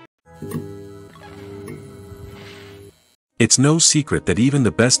story. It's no secret that even the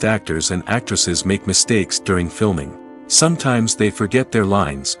best actors and actresses make mistakes during filming. Sometimes they forget their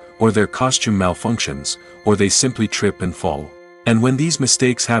lines, or their costume malfunctions, or they simply trip and fall. And when these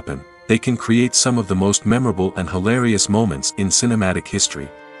mistakes happen, they can create some of the most memorable and hilarious moments in cinematic history.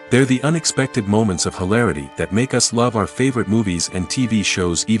 They're the unexpected moments of hilarity that make us love our favorite movies and TV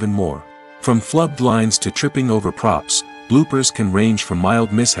shows even more. From flubbed lines to tripping over props, bloopers can range from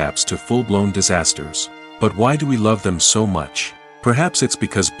mild mishaps to full-blown disasters. But why do we love them so much? Perhaps it's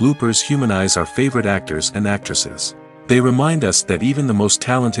because bloopers humanize our favorite actors and actresses. They remind us that even the most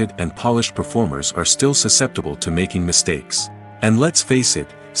talented and polished performers are still susceptible to making mistakes. And let's face it,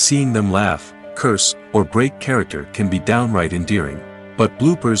 seeing them laugh, curse, or break character can be downright endearing. But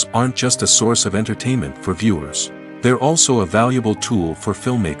bloopers aren't just a source of entertainment for viewers. They're also a valuable tool for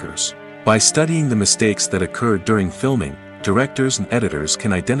filmmakers. By studying the mistakes that occur during filming, directors and editors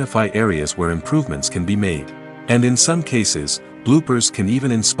can identify areas where improvements can be made. And in some cases, bloopers can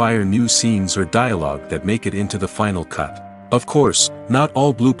even inspire new scenes or dialogue that make it into the final cut. Of course, not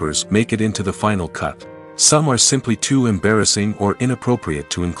all bloopers make it into the final cut. Some are simply too embarrassing or inappropriate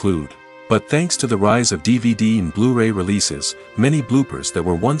to include. But thanks to the rise of DVD and Blu-ray releases, many bloopers that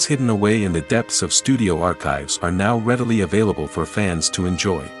were once hidden away in the depths of studio archives are now readily available for fans to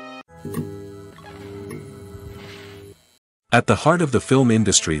enjoy. At the heart of the film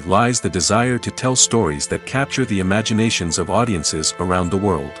industry lies the desire to tell stories that capture the imaginations of audiences around the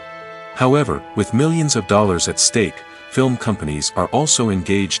world. However, with millions of dollars at stake, film companies are also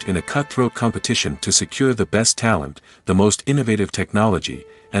engaged in a cutthroat competition to secure the best talent, the most innovative technology,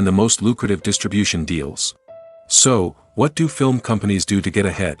 and the most lucrative distribution deals. So, what do film companies do to get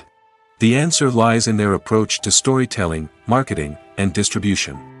ahead? The answer lies in their approach to storytelling, marketing, and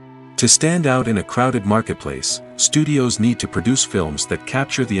distribution. To stand out in a crowded marketplace, studios need to produce films that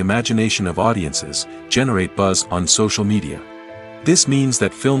capture the imagination of audiences, generate buzz on social media. This means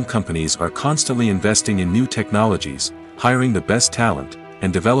that film companies are constantly investing in new technologies, hiring the best talent,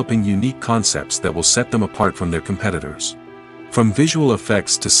 and developing unique concepts that will set them apart from their competitors. From visual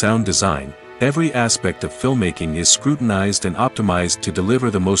effects to sound design, every aspect of filmmaking is scrutinized and optimized to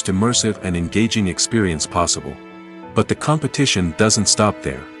deliver the most immersive and engaging experience possible. But the competition doesn't stop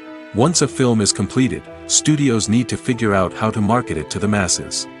there. Once a film is completed, studios need to figure out how to market it to the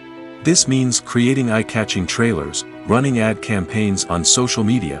masses. This means creating eye-catching trailers, running ad campaigns on social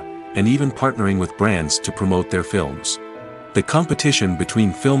media, and even partnering with brands to promote their films. The competition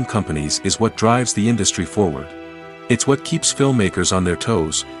between film companies is what drives the industry forward. It's what keeps filmmakers on their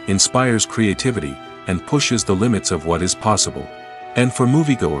toes, inspires creativity, and pushes the limits of what is possible. And for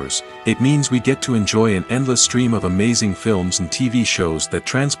moviegoers, it means we get to enjoy an endless stream of amazing films and TV shows that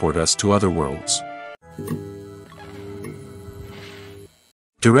transport us to other worlds.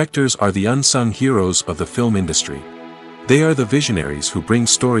 Directors are the unsung heroes of the film industry. They are the visionaries who bring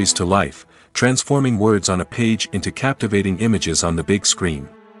stories to life, transforming words on a page into captivating images on the big screen.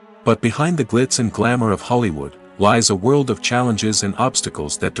 But behind the glitz and glamour of Hollywood lies a world of challenges and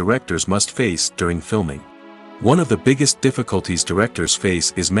obstacles that directors must face during filming. One of the biggest difficulties directors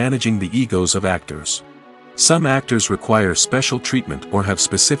face is managing the egos of actors. Some actors require special treatment or have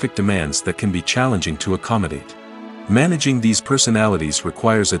specific demands that can be challenging to accommodate. Managing these personalities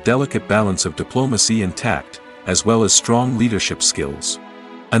requires a delicate balance of diplomacy and tact, as well as strong leadership skills.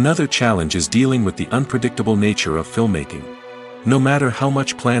 Another challenge is dealing with the unpredictable nature of filmmaking. No matter how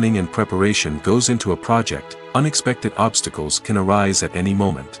much planning and preparation goes into a project, unexpected obstacles can arise at any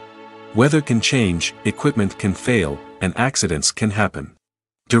moment. Weather can change, equipment can fail, and accidents can happen.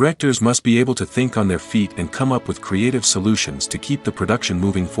 Directors must be able to think on their feet and come up with creative solutions to keep the production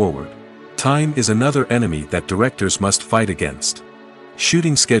moving forward. Time is another enemy that directors must fight against.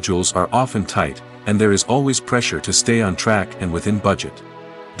 Shooting schedules are often tight, and there is always pressure to stay on track and within budget.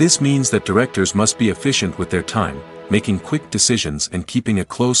 This means that directors must be efficient with their time, making quick decisions and keeping a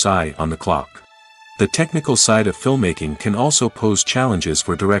close eye on the clock. The technical side of filmmaking can also pose challenges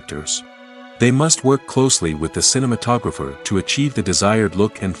for directors. They must work closely with the cinematographer to achieve the desired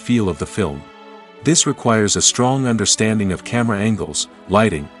look and feel of the film. This requires a strong understanding of camera angles,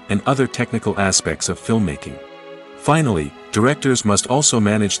 lighting, and other technical aspects of filmmaking. Finally, directors must also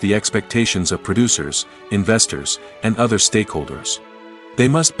manage the expectations of producers, investors, and other stakeholders. They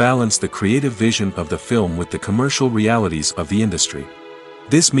must balance the creative vision of the film with the commercial realities of the industry.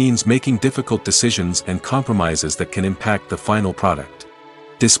 This means making difficult decisions and compromises that can impact the final product.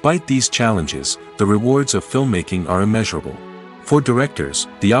 Despite these challenges, the rewards of filmmaking are immeasurable. For directors,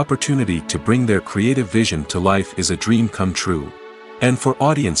 the opportunity to bring their creative vision to life is a dream come true. And for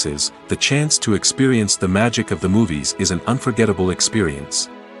audiences, the chance to experience the magic of the movies is an unforgettable experience.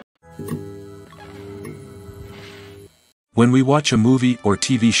 When we watch a movie or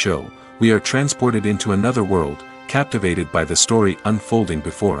TV show, we are transported into another world, captivated by the story unfolding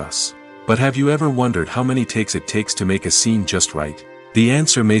before us. But have you ever wondered how many takes it takes to make a scene just right? The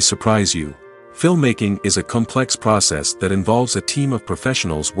answer may surprise you. Filmmaking is a complex process that involves a team of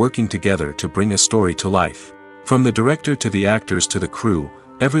professionals working together to bring a story to life. From the director to the actors to the crew,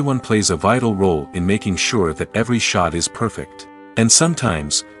 everyone plays a vital role in making sure that every shot is perfect. And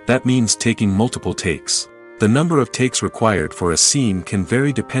sometimes, that means taking multiple takes. The number of takes required for a scene can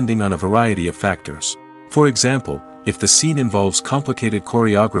vary depending on a variety of factors. For example, if the scene involves complicated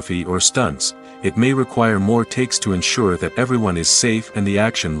choreography or stunts, it may require more takes to ensure that everyone is safe and the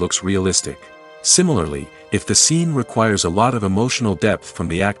action looks realistic. Similarly, if the scene requires a lot of emotional depth from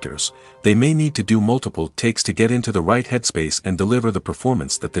the actors, they may need to do multiple takes to get into the right headspace and deliver the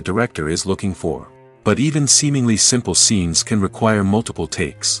performance that the director is looking for. But even seemingly simple scenes can require multiple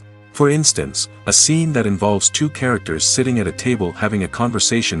takes. For instance, a scene that involves two characters sitting at a table having a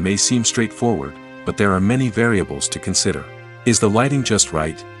conversation may seem straightforward, but there are many variables to consider. Is the lighting just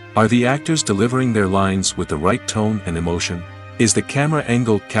right? Are the actors delivering their lines with the right tone and emotion? Is the camera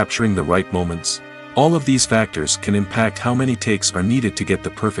angle capturing the right moments? All of these factors can impact how many takes are needed to get the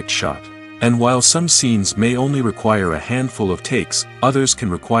perfect shot. And while some scenes may only require a handful of takes, others can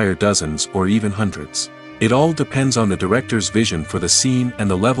require dozens or even hundreds. It all depends on the director's vision for the scene and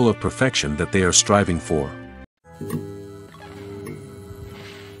the level of perfection that they are striving for.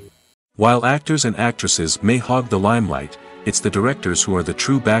 While actors and actresses may hog the limelight, it's the directors who are the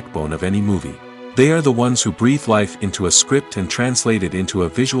true backbone of any movie. They are the ones who breathe life into a script and translate it into a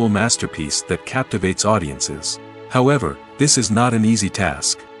visual masterpiece that captivates audiences. However, this is not an easy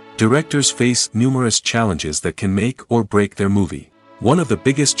task. Directors face numerous challenges that can make or break their movie. One of the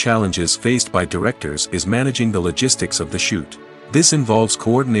biggest challenges faced by directors is managing the logistics of the shoot. This involves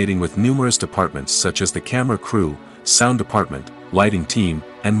coordinating with numerous departments such as the camera crew, sound department, lighting team,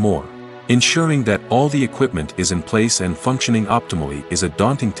 and more. Ensuring that all the equipment is in place and functioning optimally is a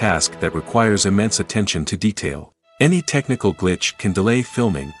daunting task that requires immense attention to detail. Any technical glitch can delay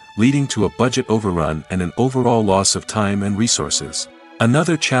filming, leading to a budget overrun and an overall loss of time and resources.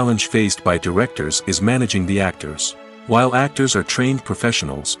 Another challenge faced by directors is managing the actors. While actors are trained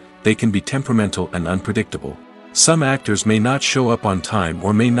professionals, they can be temperamental and unpredictable. Some actors may not show up on time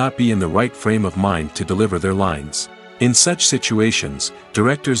or may not be in the right frame of mind to deliver their lines. In such situations,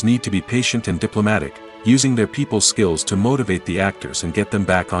 directors need to be patient and diplomatic, using their people skills to motivate the actors and get them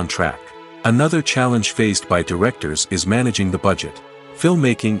back on track. Another challenge faced by directors is managing the budget.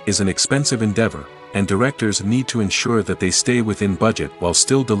 Filmmaking is an expensive endeavor, and directors need to ensure that they stay within budget while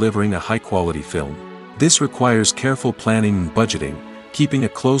still delivering a high-quality film. This requires careful planning and budgeting, keeping a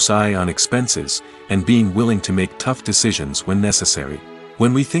close eye on expenses, and being willing to make tough decisions when necessary.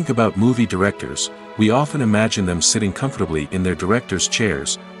 When we think about movie directors, we often imagine them sitting comfortably in their director's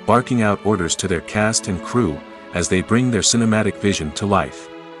chairs, barking out orders to their cast and crew, as they bring their cinematic vision to life.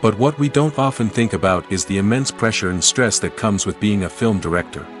 But what we don't often think about is the immense pressure and stress that comes with being a film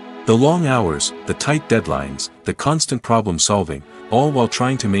director. The long hours, the tight deadlines, the constant problem solving, all while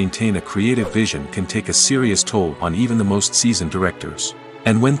trying to maintain a creative vision can take a serious toll on even the most seasoned directors.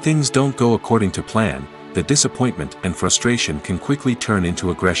 And when things don't go according to plan, the disappointment and frustration can quickly turn into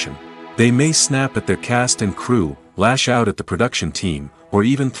aggression. They may snap at their cast and crew, lash out at the production team, or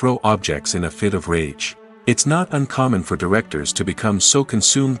even throw objects in a fit of rage. It's not uncommon for directors to become so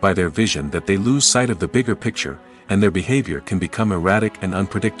consumed by their vision that they lose sight of the bigger picture, and their behavior can become erratic and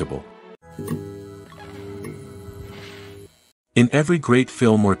unpredictable. In every great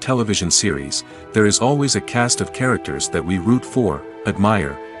film or television series, there is always a cast of characters that we root for,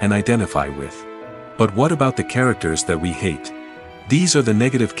 admire, and identify with. But what about the characters that we hate? These are the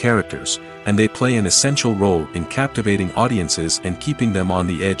negative characters, and they play an essential role in captivating audiences and keeping them on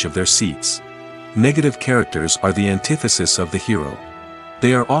the edge of their seats. Negative characters are the antithesis of the hero.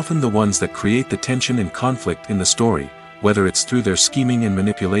 They are often the ones that create the tension and conflict in the story, whether it's through their scheming and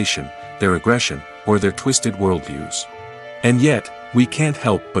manipulation, their aggression, or their twisted worldviews. And yet, we can't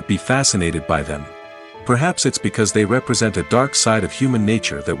help but be fascinated by them. Perhaps it's because they represent a dark side of human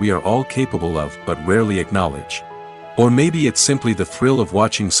nature that we are all capable of but rarely acknowledge. Or maybe it's simply the thrill of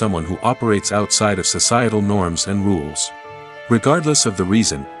watching someone who operates outside of societal norms and rules. Regardless of the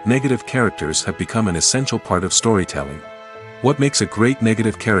reason, negative characters have become an essential part of storytelling. What makes a great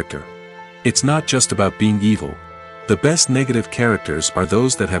negative character? It's not just about being evil. The best negative characters are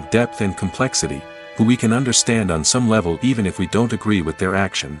those that have depth and complexity, who we can understand on some level even if we don't agree with their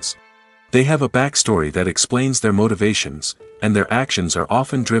actions. They have a backstory that explains their motivations, and their actions are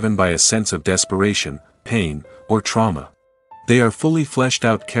often driven by a sense of desperation, pain, or trauma. They are fully fleshed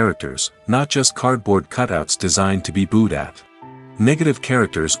out characters, not just cardboard cutouts designed to be booed at. Negative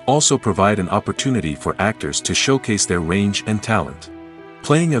characters also provide an opportunity for actors to showcase their range and talent.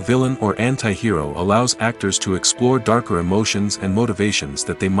 Playing a villain or anti-hero allows actors to explore darker emotions and motivations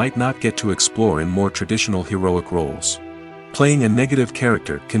that they might not get to explore in more traditional heroic roles. Playing a negative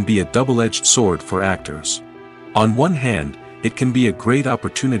character can be a double-edged sword for actors. On one hand, it can be a great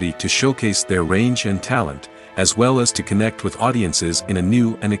opportunity to showcase their range and talent, as well as to connect with audiences in a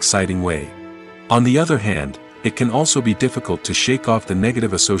new and exciting way. On the other hand, it can also be difficult to shake off the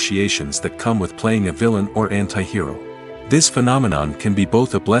negative associations that come with playing a villain or anti-hero. This phenomenon can be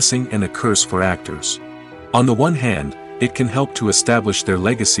both a blessing and a curse for actors. On the one hand, it can help to establish their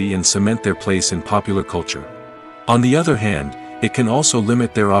legacy and cement their place in popular culture. On the other hand, it can also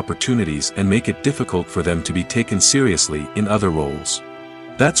limit their opportunities and make it difficult for them to be taken seriously in other roles.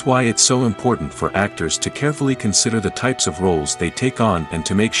 That's why it's so important for actors to carefully consider the types of roles they take on and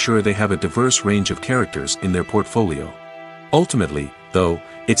to make sure they have a diverse range of characters in their portfolio. Ultimately, though,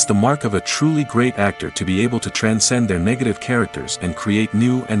 it's the mark of a truly great actor to be able to transcend their negative characters and create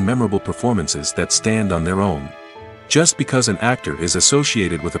new and memorable performances that stand on their own. Just because an actor is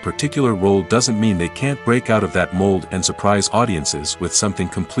associated with a particular role doesn't mean they can't break out of that mold and surprise audiences with something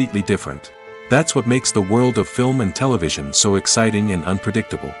completely different. That's what makes the world of film and television so exciting and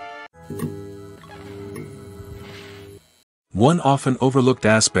unpredictable. One often overlooked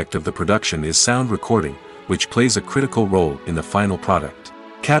aspect of the production is sound recording, which plays a critical role in the final product.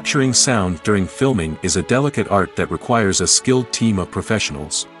 Capturing sound during filming is a delicate art that requires a skilled team of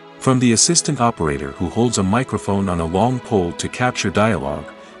professionals. From the assistant operator who holds a microphone on a long pole to capture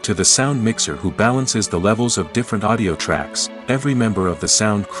dialogue, to the sound mixer who balances the levels of different audio tracks, every member of the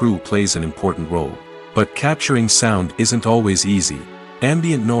sound crew plays an important role. But capturing sound isn't always easy.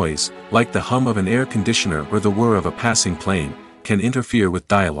 Ambient noise, like the hum of an air conditioner or the whir of a passing plane, can interfere with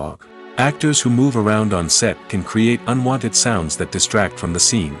dialogue. Actors who move around on set can create unwanted sounds that distract from the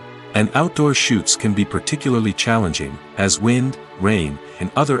scene. And outdoor shoots can be particularly challenging, as wind, rain,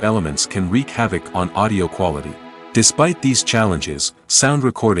 and other elements can wreak havoc on audio quality. Despite these challenges, sound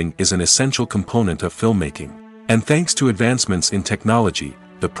recording is an essential component of filmmaking. And thanks to advancements in technology,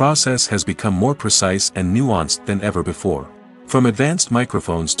 the process has become more precise and nuanced than ever before. From advanced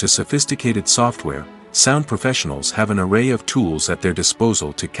microphones to sophisticated software, sound professionals have an array of tools at their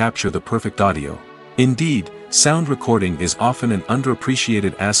disposal to capture the perfect audio. Indeed, sound recording is often an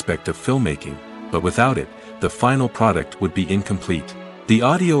underappreciated aspect of filmmaking, but without it, the final product would be incomplete. The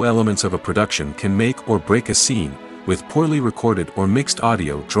audio elements of a production can make or break a scene, with poorly recorded or mixed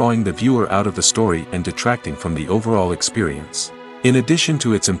audio drawing the viewer out of the story and detracting from the overall experience. In addition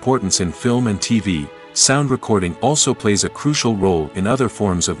to its importance in film and TV, sound recording also plays a crucial role in other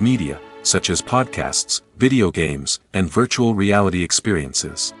forms of media, such as podcasts, video games, and virtual reality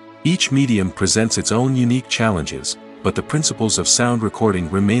experiences. Each medium presents its own unique challenges, but the principles of sound recording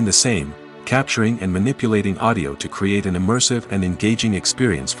remain the same, capturing and manipulating audio to create an immersive and engaging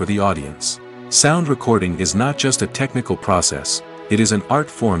experience for the audience. Sound recording is not just a technical process, it is an art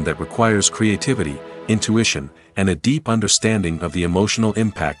form that requires creativity, intuition, and a deep understanding of the emotional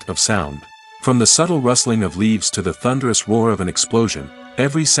impact of sound. From the subtle rustling of leaves to the thunderous roar of an explosion,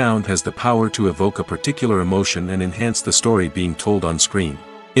 every sound has the power to evoke a particular emotion and enhance the story being told on screen.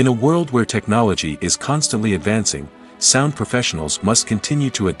 In a world where technology is constantly advancing, sound professionals must continue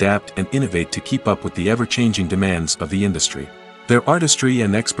to adapt and innovate to keep up with the ever-changing demands of the industry. Their artistry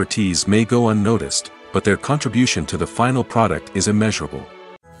and expertise may go unnoticed, but their contribution to the final product is immeasurable.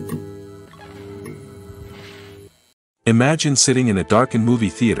 Imagine sitting in a darkened movie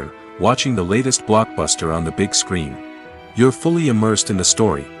theater, watching the latest blockbuster on the big screen. You're fully immersed in the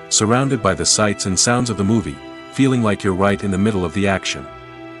story, surrounded by the sights and sounds of the movie, feeling like you're right in the middle of the action.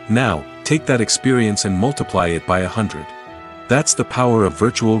 Now, take that experience and multiply it by 100. That's the power of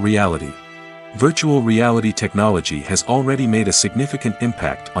virtual reality. Virtual reality technology has already made a significant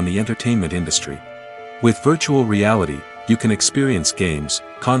impact on the entertainment industry. With virtual reality, you can experience games,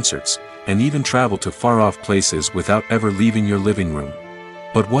 concerts, and even travel to far-off places without ever leaving your living room.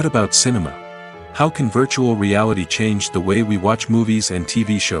 But what about cinema? How can virtual reality change the way we watch movies and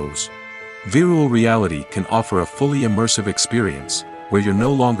TV shows? Virtual reality can offer a fully immersive experience, where you're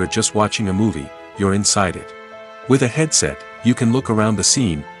no longer just watching a movie, you're inside it. With a headset, you can look around the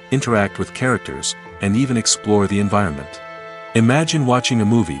scene, interact with characters, and even explore the environment. Imagine watching a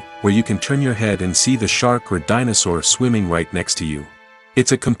movie, where you can turn your head and see the shark or dinosaur swimming right next to you.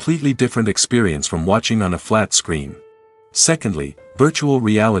 It's a completely different experience from watching on a flat screen. Secondly, virtual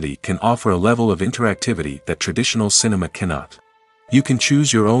reality can offer a level of interactivity that traditional cinema cannot. You can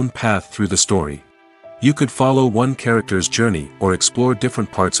choose your own path through the story. You could follow one character's journey or explore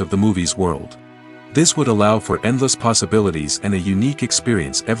different parts of the movie's world. This would allow for endless possibilities and a unique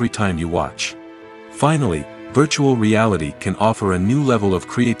experience every time you watch. Finally, virtual reality can offer a new level of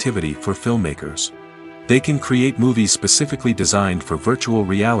creativity for filmmakers. They can create movies specifically designed for virtual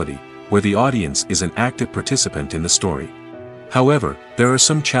reality, where the audience is an active participant in the story. However, there are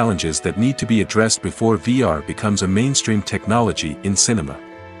some challenges that need to be addressed before VR becomes a mainstream technology in cinema.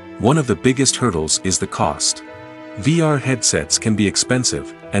 One of the biggest hurdles is the cost. VR headsets can be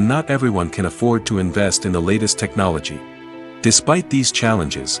expensive, and not everyone can afford to invest in the latest technology. Despite these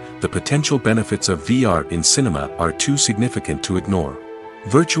challenges, the potential benefits of VR in cinema are too significant to ignore.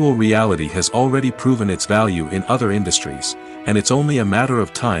 Virtual reality has already proven its value in other industries, and it's only a matter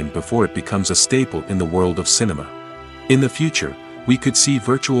of time before it becomes a staple in the world of cinema. In the future, we could see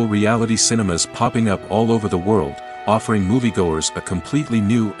virtual reality cinemas popping up all over the world, offering moviegoers a completely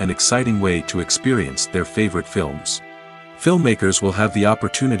new and exciting way to experience their favorite films. Filmmakers will have the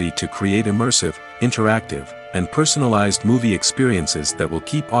opportunity to create immersive, interactive, and personalized movie experiences that will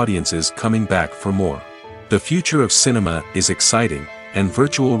keep audiences coming back for more. The future of cinema is exciting, and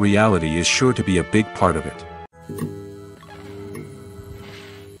virtual reality is sure to be a big part of it.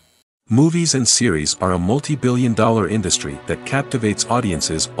 Movies and series are a multi-billion-dollar industry that captivates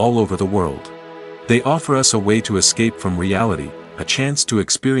audiences all over the world. They offer us a way to escape from reality, a chance to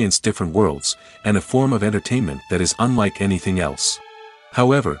experience different worlds, and a form of entertainment that is unlike anything else.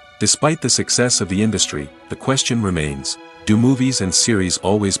 However, despite the success of the industry, the question remains, do movies and series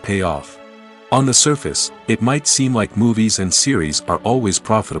always pay off? On the surface, it might seem like movies and series are always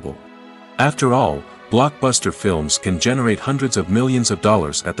profitable. After all, blockbuster films can generate hundreds of millions of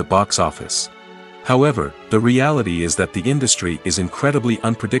dollars at the box office. However, the reality is that the industry is incredibly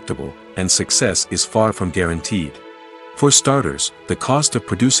unpredictable, and success is far from guaranteed. For starters, the cost of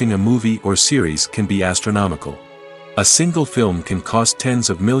producing a movie or series can be astronomical. A single film can cost tens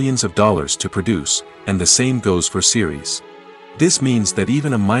of millions of dollars to produce, and the same goes for series. This means that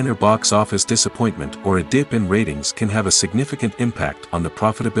even a minor box office disappointment or a dip in ratings can have a significant impact on the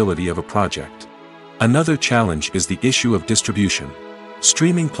profitability of a project. Another challenge is the issue of distribution.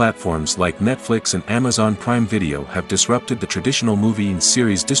 Streaming platforms like Netflix and Amazon Prime Video have disrupted the traditional movie and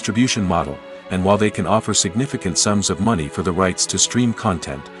series distribution model, and while they can offer significant sums of money for the rights to stream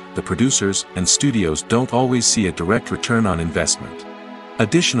content, the producers and studios don't always see a direct return on investment.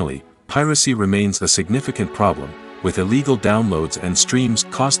 Additionally, piracy remains a significant problem, with illegal downloads and streams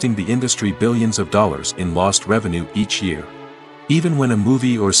costing the industry billions of dollars in lost revenue each year. Even when a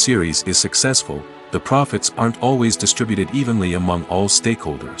movie or series is successful, the profits aren't always distributed evenly among all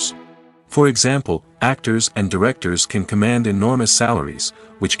stakeholders. For example, actors and directors can command enormous salaries,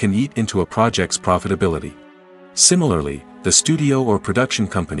 which can eat into a project's profitability. Similarly, the studio or production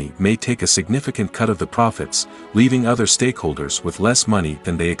company may take a significant cut of the profits, leaving other stakeholders with less money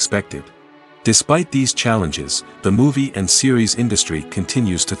than they expected. Despite these challenges, the movie and series industry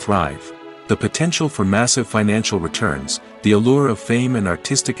continues to thrive. The potential for massive financial returns, the allure of fame and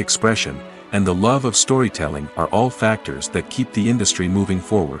artistic expression, and the love of storytelling are all factors that keep the industry moving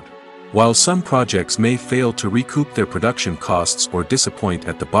forward. While some projects may fail to recoup their production costs or disappoint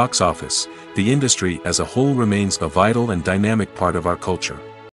at the box office, the industry as a whole remains a vital and dynamic part of our culture.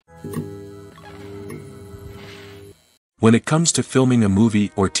 When it comes to filming a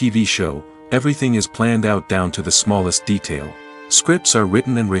movie or TV show, everything is planned out down to the smallest detail. Scripts are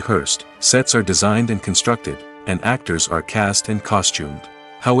written and rehearsed, sets are designed and constructed, and actors are cast and costumed.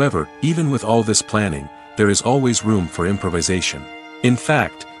 However, even with all this planning, there is always room for improvisation. In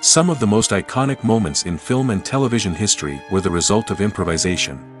fact, some of the most iconic moments in film and television history were the result of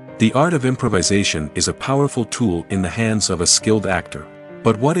improvisation. The art of improvisation is a powerful tool in the hands of a skilled actor.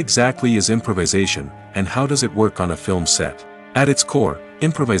 But what exactly is improvisation, and how does it work on a film set? At its core,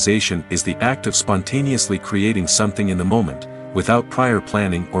 improvisation is the act of spontaneously creating something in the moment, without prior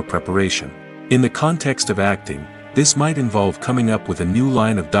planning or preparation. In the context of acting, this might involve coming up with a new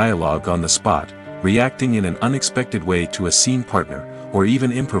line of dialogue on the spot, reacting in an unexpected way to a scene partner, or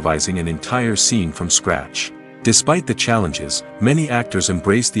even improvising an entire scene from scratch. Despite the challenges, many actors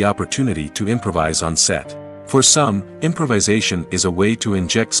embrace the opportunity to improvise on set. For some, improvisation is a way to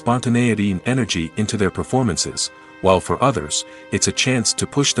inject spontaneity and energy into their performances, while for others, it's a chance to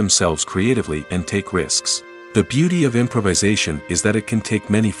push themselves creatively and take risks. The beauty of improvisation is that it can take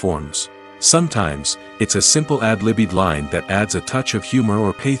many forms. Sometimes, it's a simple ad-libbed line that adds a touch of humor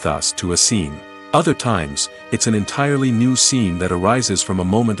or pathos to a scene. Other times, it's an entirely new scene that arises from a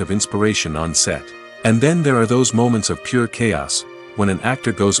moment of inspiration on set. And then there are those moments of pure chaos, when an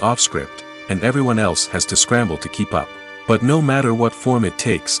actor goes off script, and everyone else has to scramble to keep up. But no matter what form it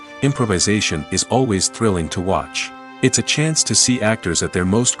takes, improvisation is always thrilling to watch. It's a chance to see actors at their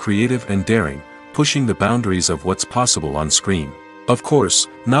most creative and daring, pushing the boundaries of what's possible on screen. Of course,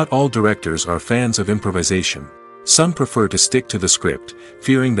 not all directors are fans of improvisation. Some prefer to stick to the script,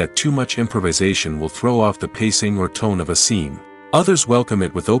 fearing that too much improvisation will throw off the pacing or tone of a scene. Others welcome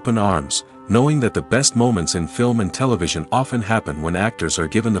it with open arms, knowing that the best moments in film and television often happen when actors are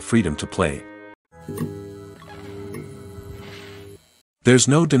given the freedom to play. There's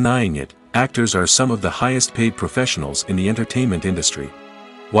no denying it, actors are some of the highest paid professionals in the entertainment industry.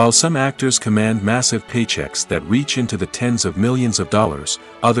 While some actors command massive paychecks that reach into the tens of millions of dollars,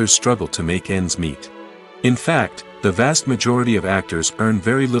 others struggle to make ends meet. In fact, the vast majority of actors earn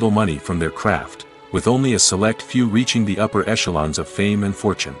very little money from their craft, with only a select few reaching the upper echelons of fame and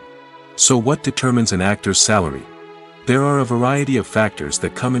fortune. So what determines an actor's salary? There are a variety of factors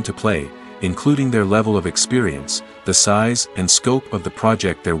that come into play, including their level of experience, the size and scope of the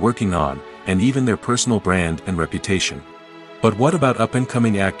project they're working on, and even their personal brand and reputation. But what about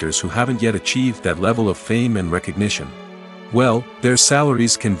up-and-coming actors who haven't yet achieved that level of fame and recognition? Well, their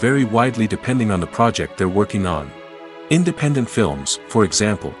salaries can vary widely depending on the project they're working on. Independent films, for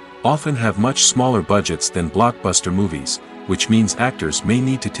example, often have much smaller budgets than blockbuster movies, which means actors may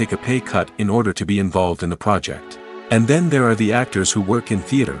need to take a pay cut in order to be involved in the project. And then there are the actors who work in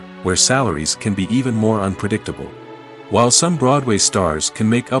theater, where salaries can be even more unpredictable. While some Broadway stars can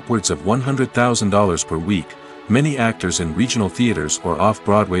make upwards of $100,000 per week, many actors in regional theaters or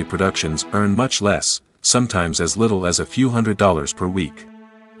off-Broadway productions earn much less, sometimes as little as a few $100s per week.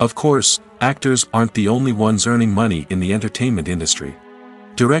 Of course, actors aren't the only ones earning money in the entertainment industry.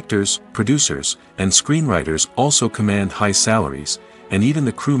 Directors, producers, and screenwriters also command high salaries, and even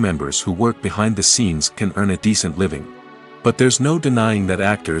the crew members who work behind the scenes can earn a decent living. But there's no denying that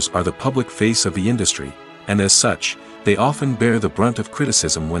actors are the public face of the industry, and as such, they often bear the brunt of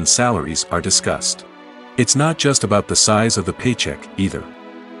criticism when salaries are discussed. It's not just about the size of the paycheck, either.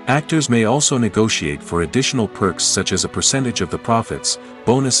 Actors may also negotiate for additional perks such as a percentage of the profits,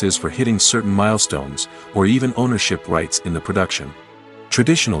 bonuses for hitting certain milestones, or even ownership rights in the production.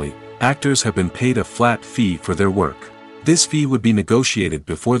 Traditionally, actors have been paid a flat fee for their work. This fee would be negotiated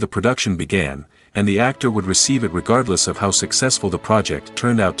before the production began, and the actor would receive it regardless of how successful the project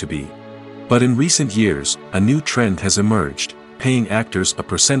turned out to be. But in recent years, a new trend has emerged, paying actors a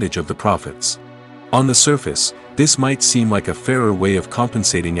percentage of the profits. On the surface, this might seem like a fairer way of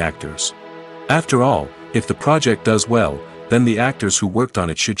compensating actors. After all, if the project does well, then the actors who worked on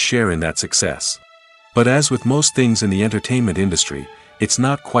it should share in that success. But as with most things in the entertainment industry, it's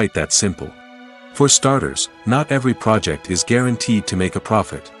not quite that simple. For starters, not every project is guaranteed to make a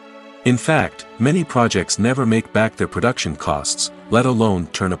profit. In fact, many projects never make back their production costs, let alone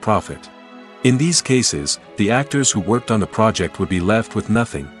turn a profit. In these cases, the actors who worked on the project would be left with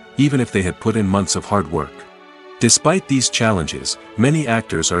nothing, even if they had put in months of hard work. Despite these challenges, many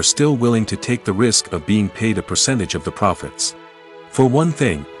actors are still willing to take the risk of being paid a percentage of the profits. For one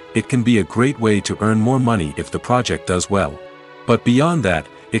thing, it can be a great way to earn more money if the project does well. But beyond that,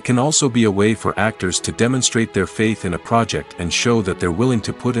 it can also be a way for actors to demonstrate their faith in a project and show that they're willing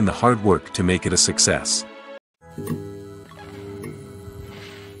to put in the hard work to make it a success.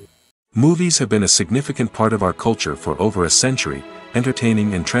 Movies have been a significant part of our culture for over a century,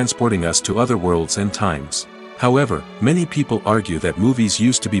 entertaining and transporting us to other worlds and times. However, many people argue that movies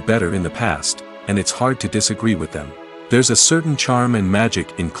used to be better in the past, and it's hard to disagree with them. There's a certain charm and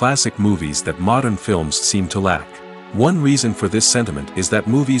magic in classic movies that modern films seem to lack. One reason for this sentiment is that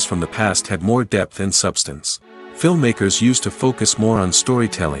movies from the past had more depth and substance. Filmmakers used to focus more on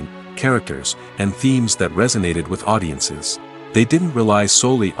storytelling, characters, and themes that resonated with audiences. They didn't rely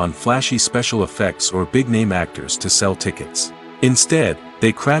solely on flashy special effects or big-name actors to sell tickets. Instead,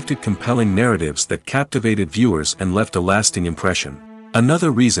 they crafted compelling narratives that captivated viewers and left a lasting impression.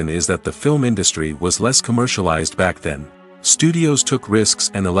 Another reason is that the film industry was less commercialized back then. Studios took risks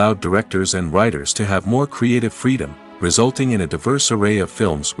and allowed directors and writers to have more creative freedom, resulting in a diverse array of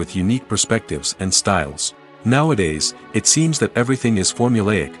films with unique perspectives and styles. Nowadays, it seems that everything is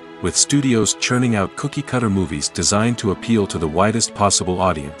formulaic, with studios churning out cookie-cutter movies designed to appeal to the widest possible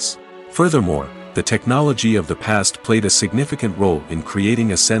audience. Furthermore, the technology of the past played a significant role in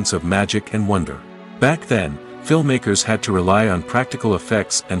creating a sense of magic and wonder. Back then, filmmakers had to rely on practical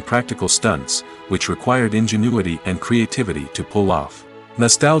effects and practical stunts, which required ingenuity and creativity to pull off.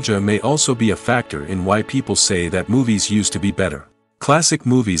 Nostalgia may also be a factor in why people say that movies used to be better. Classic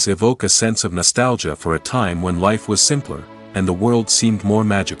movies evoke a sense of nostalgia for a time when life was simpler, and the world seemed more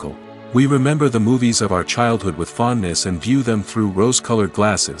magical. We remember the movies of our childhood with fondness and view them through rose-colored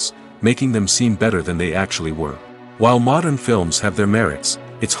glasses, making them seem better than they actually were. While modern films have their merits,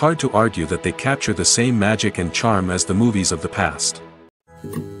 it's hard to argue that they capture the same magic and charm as the movies of the past.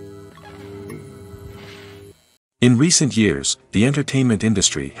 In recent years, the entertainment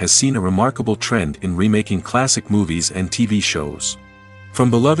industry has seen a remarkable trend in remaking classic movies and TV shows. From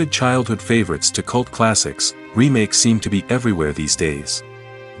beloved childhood favorites to cult classics, remakes seem to be everywhere these days.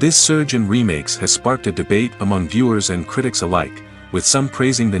 This surge in remakes has sparked a debate among viewers and critics alike, with some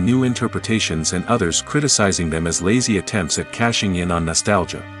praising the new interpretations and others criticizing them as lazy attempts at cashing in on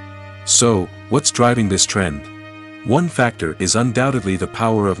nostalgia. So, what's driving this trend? One factor is undoubtedly the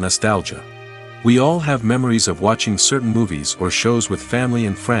power of nostalgia. We all have memories of watching certain movies or shows with family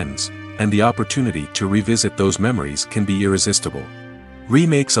and friends, and the opportunity to revisit those memories can be irresistible.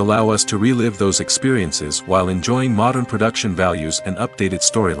 Remakes allow us to relive those experiences while enjoying modern production values and updated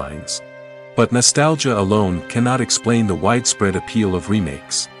storylines. But nostalgia alone cannot explain the widespread appeal of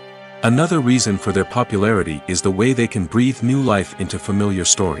remakes. Another reason for their popularity is the way they can breathe new life into familiar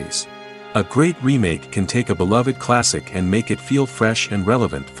stories. A great remake can take a beloved classic and make it feel fresh and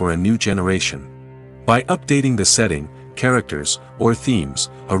relevant for a new generation. By updating the setting, characters, or themes,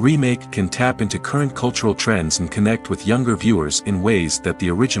 a remake can tap into current cultural trends and connect with younger viewers in ways that the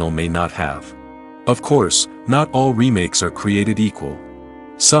original may not have. Of course, not all remakes are created equal.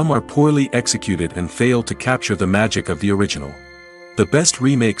 Some are poorly executed and fail to capture the magic of the original. The best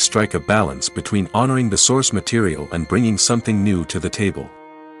remakes strike a balance between honoring the source material and bringing something new to the table.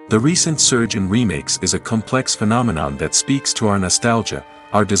 The recent surge in remakes is a complex phenomenon that speaks to our nostalgia,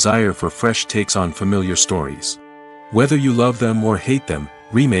 our desire for fresh takes on familiar stories. Whether you love them or hate them,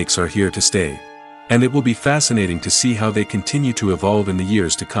 remakes are here to stay. And it will be fascinating to see how they continue to evolve in the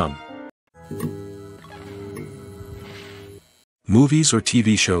years to come. Movies or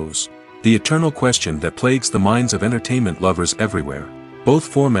TV shows? The eternal question that plagues the minds of entertainment lovers everywhere.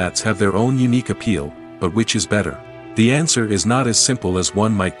 Both formats have their own unique appeal, but which is better? The answer is not as simple as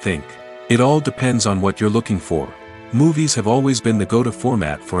one might think. It all depends on what you're looking for. Movies have always been the go-to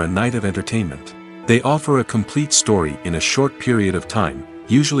format for a night of entertainment. They offer a complete story in a short period of time,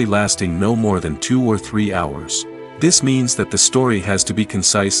 usually lasting no more than 2 or 3 hours. This means that the story has to be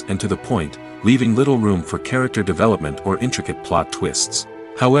concise and to the point, leaving little room for character development or intricate plot twists.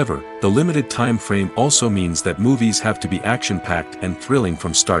 However, the limited time frame also means that movies have to be action-packed and thrilling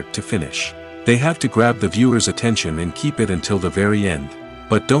from start to finish. They have to grab the viewer's attention and keep it until the very end.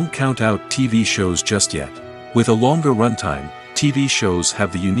 But don't count out TV shows just yet. With a longer runtime, TV shows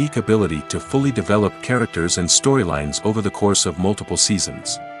have the unique ability to fully develop characters and storylines over the course of multiple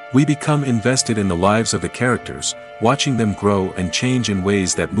seasons. We become invested in the lives of the characters, watching them grow and change in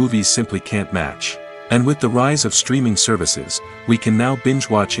ways that movies simply can't match. And with the rise of streaming services, we can now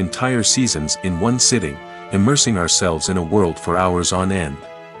binge-watch entire seasons in one sitting, immersing ourselves in a world for hours on end.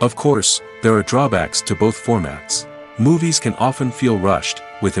 Of course, there are drawbacks to both formats. Movies can often feel rushed,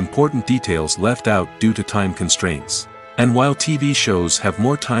 with important details left out due to time constraints. And while TV shows have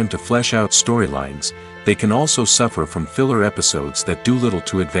more time to flesh out storylines, they can also suffer from filler episodes that do little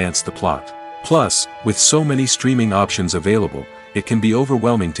to advance the plot. Plus, with so many streaming options available, it can be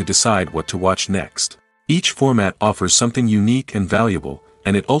overwhelming to decide what to watch next. Each format offers something unique and valuable,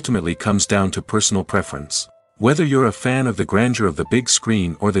 and it ultimately comes down to personal preference. Whether you're a fan of the grandeur of the big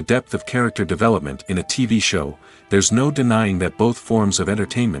screen or the depth of character development in a TV show, there's no denying that both forms of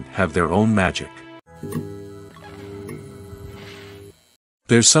entertainment have their own magic.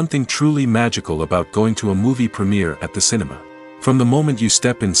 There's something truly magical about going to a movie premiere at the cinema. From the moment you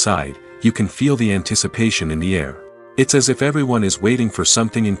step inside, you can feel the anticipation in the air. It's as if everyone is waiting for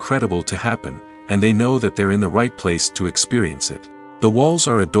something incredible to happen, and they know that they're in the right place to experience it. The walls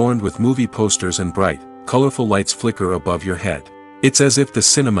are adorned with movie posters and bright, colorful lights flicker above your head. It's as if the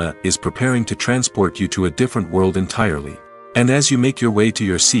cinema is preparing to transport you to a different world entirely. And as you make your way to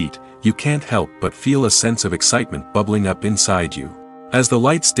your seat, you can't help but feel a sense of excitement bubbling up inside you. As the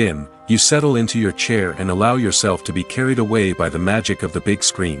lights dim, you settle into your chair and allow yourself to be carried away by the magic of the big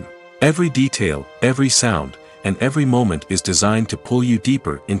screen. Every detail, every sound, and every moment is designed to pull you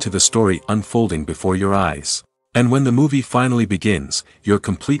deeper into the story unfolding before your eyes. And when the movie finally begins, you're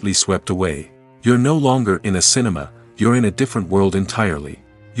completely swept away. You're no longer in a cinema, you're in a different world entirely.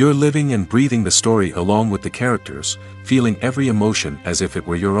 You're living and breathing the story along with the characters, feeling every emotion as if it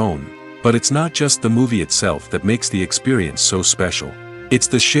were your own. But it's not just the movie itself that makes the experience so special. It's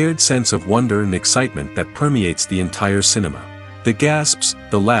the shared sense of wonder and excitement that permeates the entire cinema. The gasps,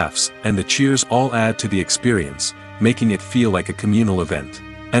 the laughs, and the cheers all add to the experience, making it feel like a communal event.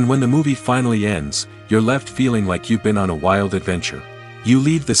 And when the movie finally ends, you're left feeling like you've been on a wild adventure. You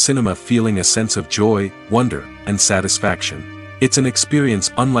leave the cinema feeling a sense of joy, wonder, and satisfaction. It's an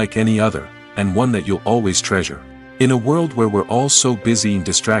experience unlike any other, and one that you'll always treasure. In a world where we're all so busy and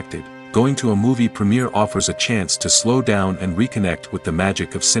distracted, going to a movie premiere offers a chance to slow down and reconnect with the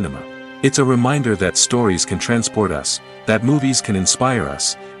magic of cinema. It's a reminder that stories can transport us, that movies can inspire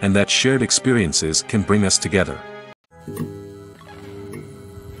us, and that shared experiences can bring us together.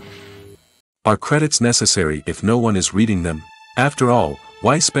 Are credits necessary if no one is reading them? After all,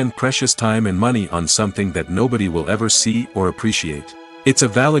 why spend precious time and money on something that nobody will ever see or appreciate? It's a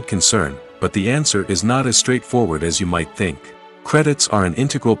valid concern, but the answer is not as straightforward as you might think. Credits are an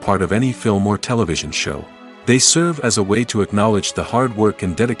integral part of any film or television show. They serve as a way to acknowledge the hard work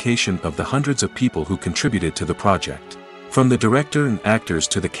and dedication of the hundreds of people who contributed to the project. From the director and actors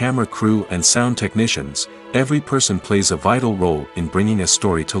to the camera crew and sound technicians, every person plays a vital role in bringing a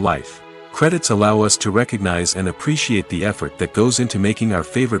story to life. Credits allow us to recognize and appreciate the effort that goes into making our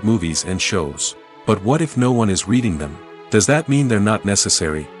favorite movies and shows. But what if no one is reading them? Does that mean they're not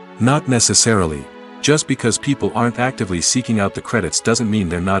necessary? Not necessarily. Just because people aren't actively seeking out the credits doesn't mean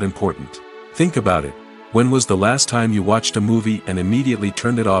they're not important. Think about it. When was the last time you watched a movie and immediately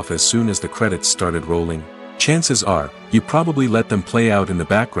turned it off as soon as the credits started rolling? Chances are, you probably let them play out in the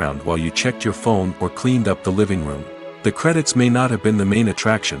background while you checked your phone or cleaned up the living room. The credits may not have been the main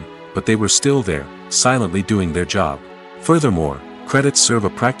attraction, but they were still there, silently doing their job. Furthermore, credits serve a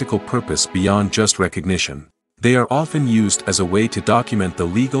practical purpose beyond just recognition. They are often used as a way to document the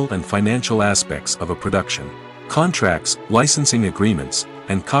legal and financial aspects of a production. Contracts, licensing agreements,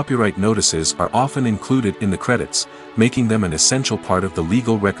 and copyright notices are often included in the credits, making them an essential part of the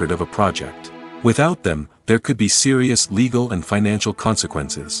legal record of a project. Without them, there could be serious legal and financial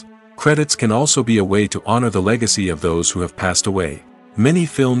consequences. Credits can also be a way to honor the legacy of those who have passed away. Many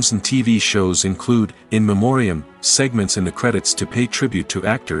films and TV shows include, in memoriam, segments in the credits to pay tribute to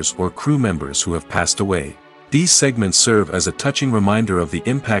actors or crew members who have passed away. These segments serve as a touching reminder of the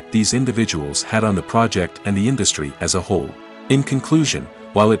impact these individuals had on the project and the industry as a whole. In conclusion,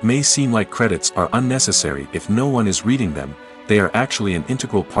 while it may seem like credits are unnecessary if no one is reading them, they are actually an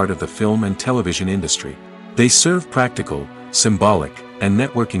integral part of the film and television industry. They serve practical, symbolic, and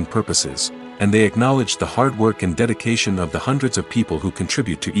networking purposes, and they acknowledge the hard work and dedication of the hundreds of people who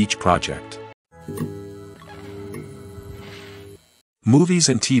contribute to each project. Movies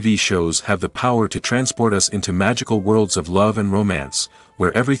and TV shows have the power to transport us into magical worlds of love and romance,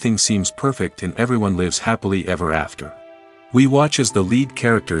 where everything seems perfect and everyone lives happily ever after. We watch as the lead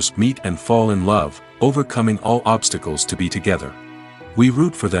characters meet and fall in love, overcoming all obstacles to be together. We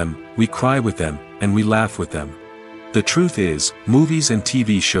root for them, we cry with them, and we laugh with them. The truth is, movies and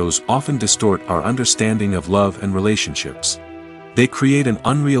TV shows often distort our understanding of love and relationships. They create an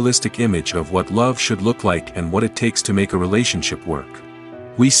unrealistic image of what love should look like and what it takes to make a relationship work.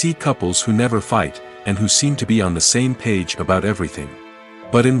 We see couples who never fight, and who seem to be on the same page about everything.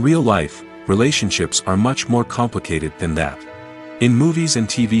 But in real life, relationships are much more complicated than that. In movies and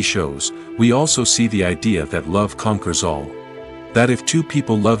TV shows, we also see the idea that love conquers all. That if two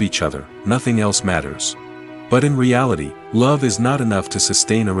people love each other, nothing else matters. But in reality, love is not enough to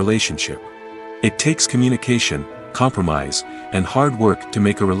sustain a relationship. It takes communication, compromise, and hard work to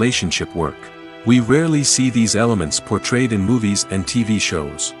make a relationship work. We rarely see these elements portrayed in movies and TV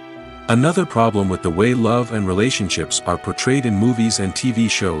shows. Another problem with the way love and relationships are portrayed in movies and TV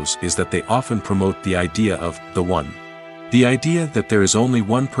shows is that they often promote the idea of the one. The idea that there is only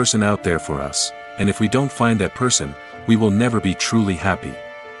one person out there for us, and if we don't find that person, we will never be truly happy.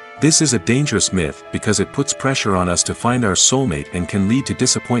 This is a dangerous myth because it puts pressure on us to find our soulmate and can lead to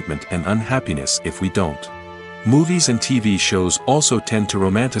disappointment and unhappiness if we don't. Movies and TV shows also tend to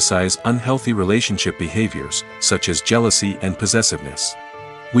romanticize unhealthy relationship behaviors, such as jealousy and possessiveness.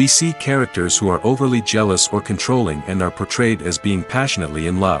 We see characters who are overly jealous or controlling and are portrayed as being passionately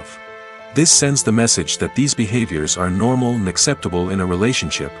in love. This sends the message that these behaviors are normal and acceptable in a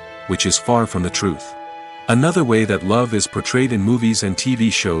relationship, which is far from the truth. Another way that love is portrayed in movies and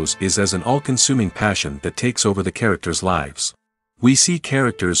TV shows is as an all-consuming passion that takes over the characters' lives. We see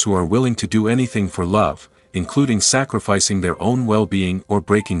characters who are willing to do anything for love, including sacrificing their own well-being or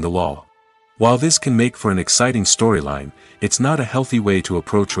breaking the law. While this can make for an exciting storyline, it's not a healthy way to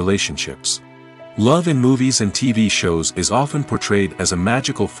approach relationships. Love in movies and TV shows is often portrayed as a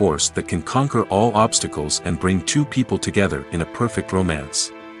magical force that can conquer all obstacles and bring two people together in a perfect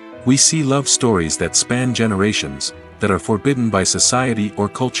romance. We see love stories that span generations, that are forbidden by society or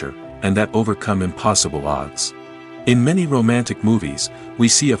culture, and that overcome impossible odds. In many romantic movies, we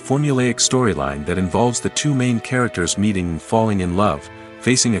see a formulaic storyline that involves the two main characters meeting and falling in love,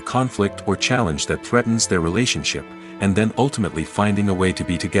 facing a conflict or challenge that threatens their relationship, and then ultimately finding a way to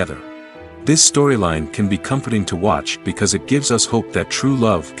be together. This storyline can be comforting to watch because it gives us hope that true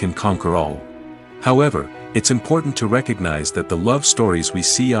love can conquer all. However, it's important to recognize that the love stories we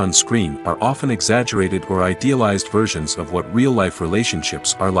see on screen are often exaggerated or idealized versions of what real-life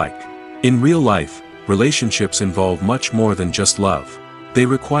relationships are like. In real life, relationships involve much more than just love. They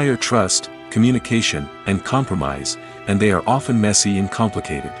require trust, communication, and compromise, and they are often messy and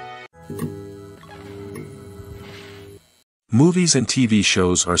complicated. Movies and TV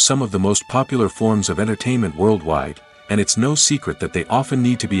shows are some of the most popular forms of entertainment worldwide, and it's no secret that they often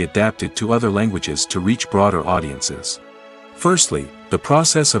need to be adapted to other languages to reach broader audiences. Firstly, the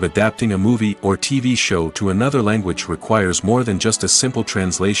process of adapting a movie or TV show to another language requires more than just a simple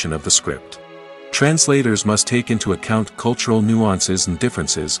translation of the script. Translators must take into account cultural nuances and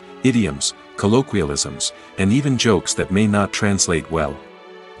differences, idioms, colloquialisms, and even jokes that may not translate well.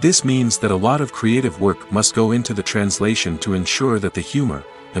 This means that a lot of creative work must go into the translation to ensure that the humor,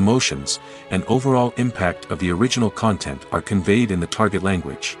 emotions, and overall impact of the original content are conveyed in the target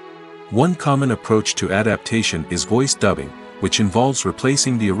language. One common approach to adaptation is voice dubbing, which involves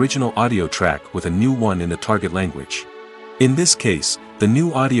replacing the original audio track with a new one in the target language. In this case, the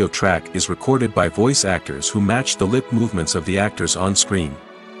new audio track is recorded by voice actors who match the lip movements of the actors on screen.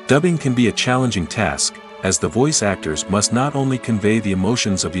 Dubbing can be a challenging task, as the voice actors must not only convey the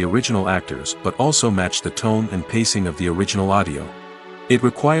emotions of the original actors but also match the tone and pacing of the original audio. It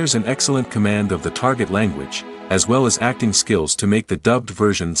requires an excellent command of the target language, as well as acting skills to make the dubbed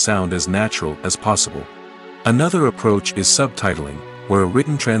version sound as natural as possible. Another approach is subtitling, where a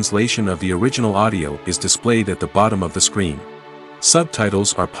written translation of the original audio is displayed at the bottom of the screen.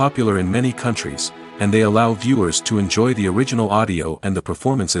 Subtitles are popular in many countries, and they allow viewers to enjoy the original audio and the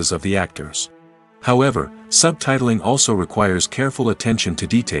performances of the actors. However, subtitling also requires careful attention to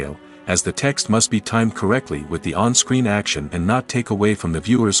detail, as the text must be timed correctly with the on-screen action and not take away from the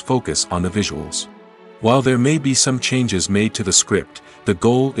viewer's focus on the visuals. While there may be some changes made to the script, the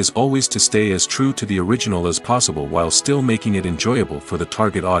goal is always to stay as true to the original as possible while still making it enjoyable for the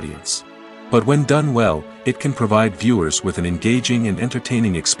target audience. But when done well, it can provide viewers with an engaging and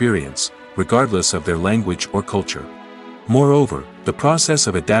entertaining experience, regardless of their language or culture. Moreover, the process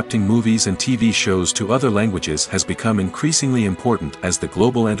of adapting movies and TV shows to other languages has become increasingly important as the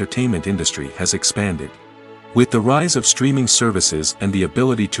global entertainment industry has expanded. With the rise of streaming services and the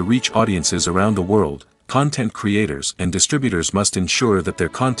ability to reach audiences around the world, content creators and distributors must ensure that their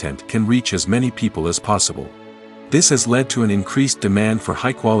content can reach as many people as possible. This has led to an increased demand for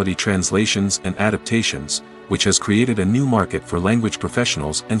high-quality translations and adaptations, which has created a new market for language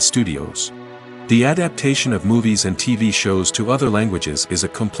professionals and studios. The adaptation of movies and TV shows to other languages is a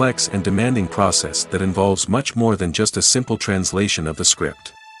complex and demanding process that involves much more than just a simple translation of the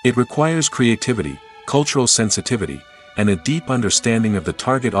script. It requires creativity, cultural sensitivity, and a deep understanding of the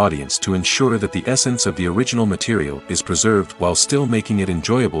target audience to ensure that the essence of the original material is preserved while still making it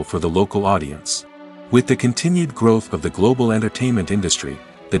enjoyable for the local audience. With the continued growth of the global entertainment industry,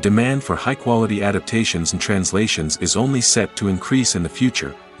 the demand for high-quality adaptations and translations is only set to increase in the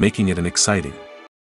future, making it an exciting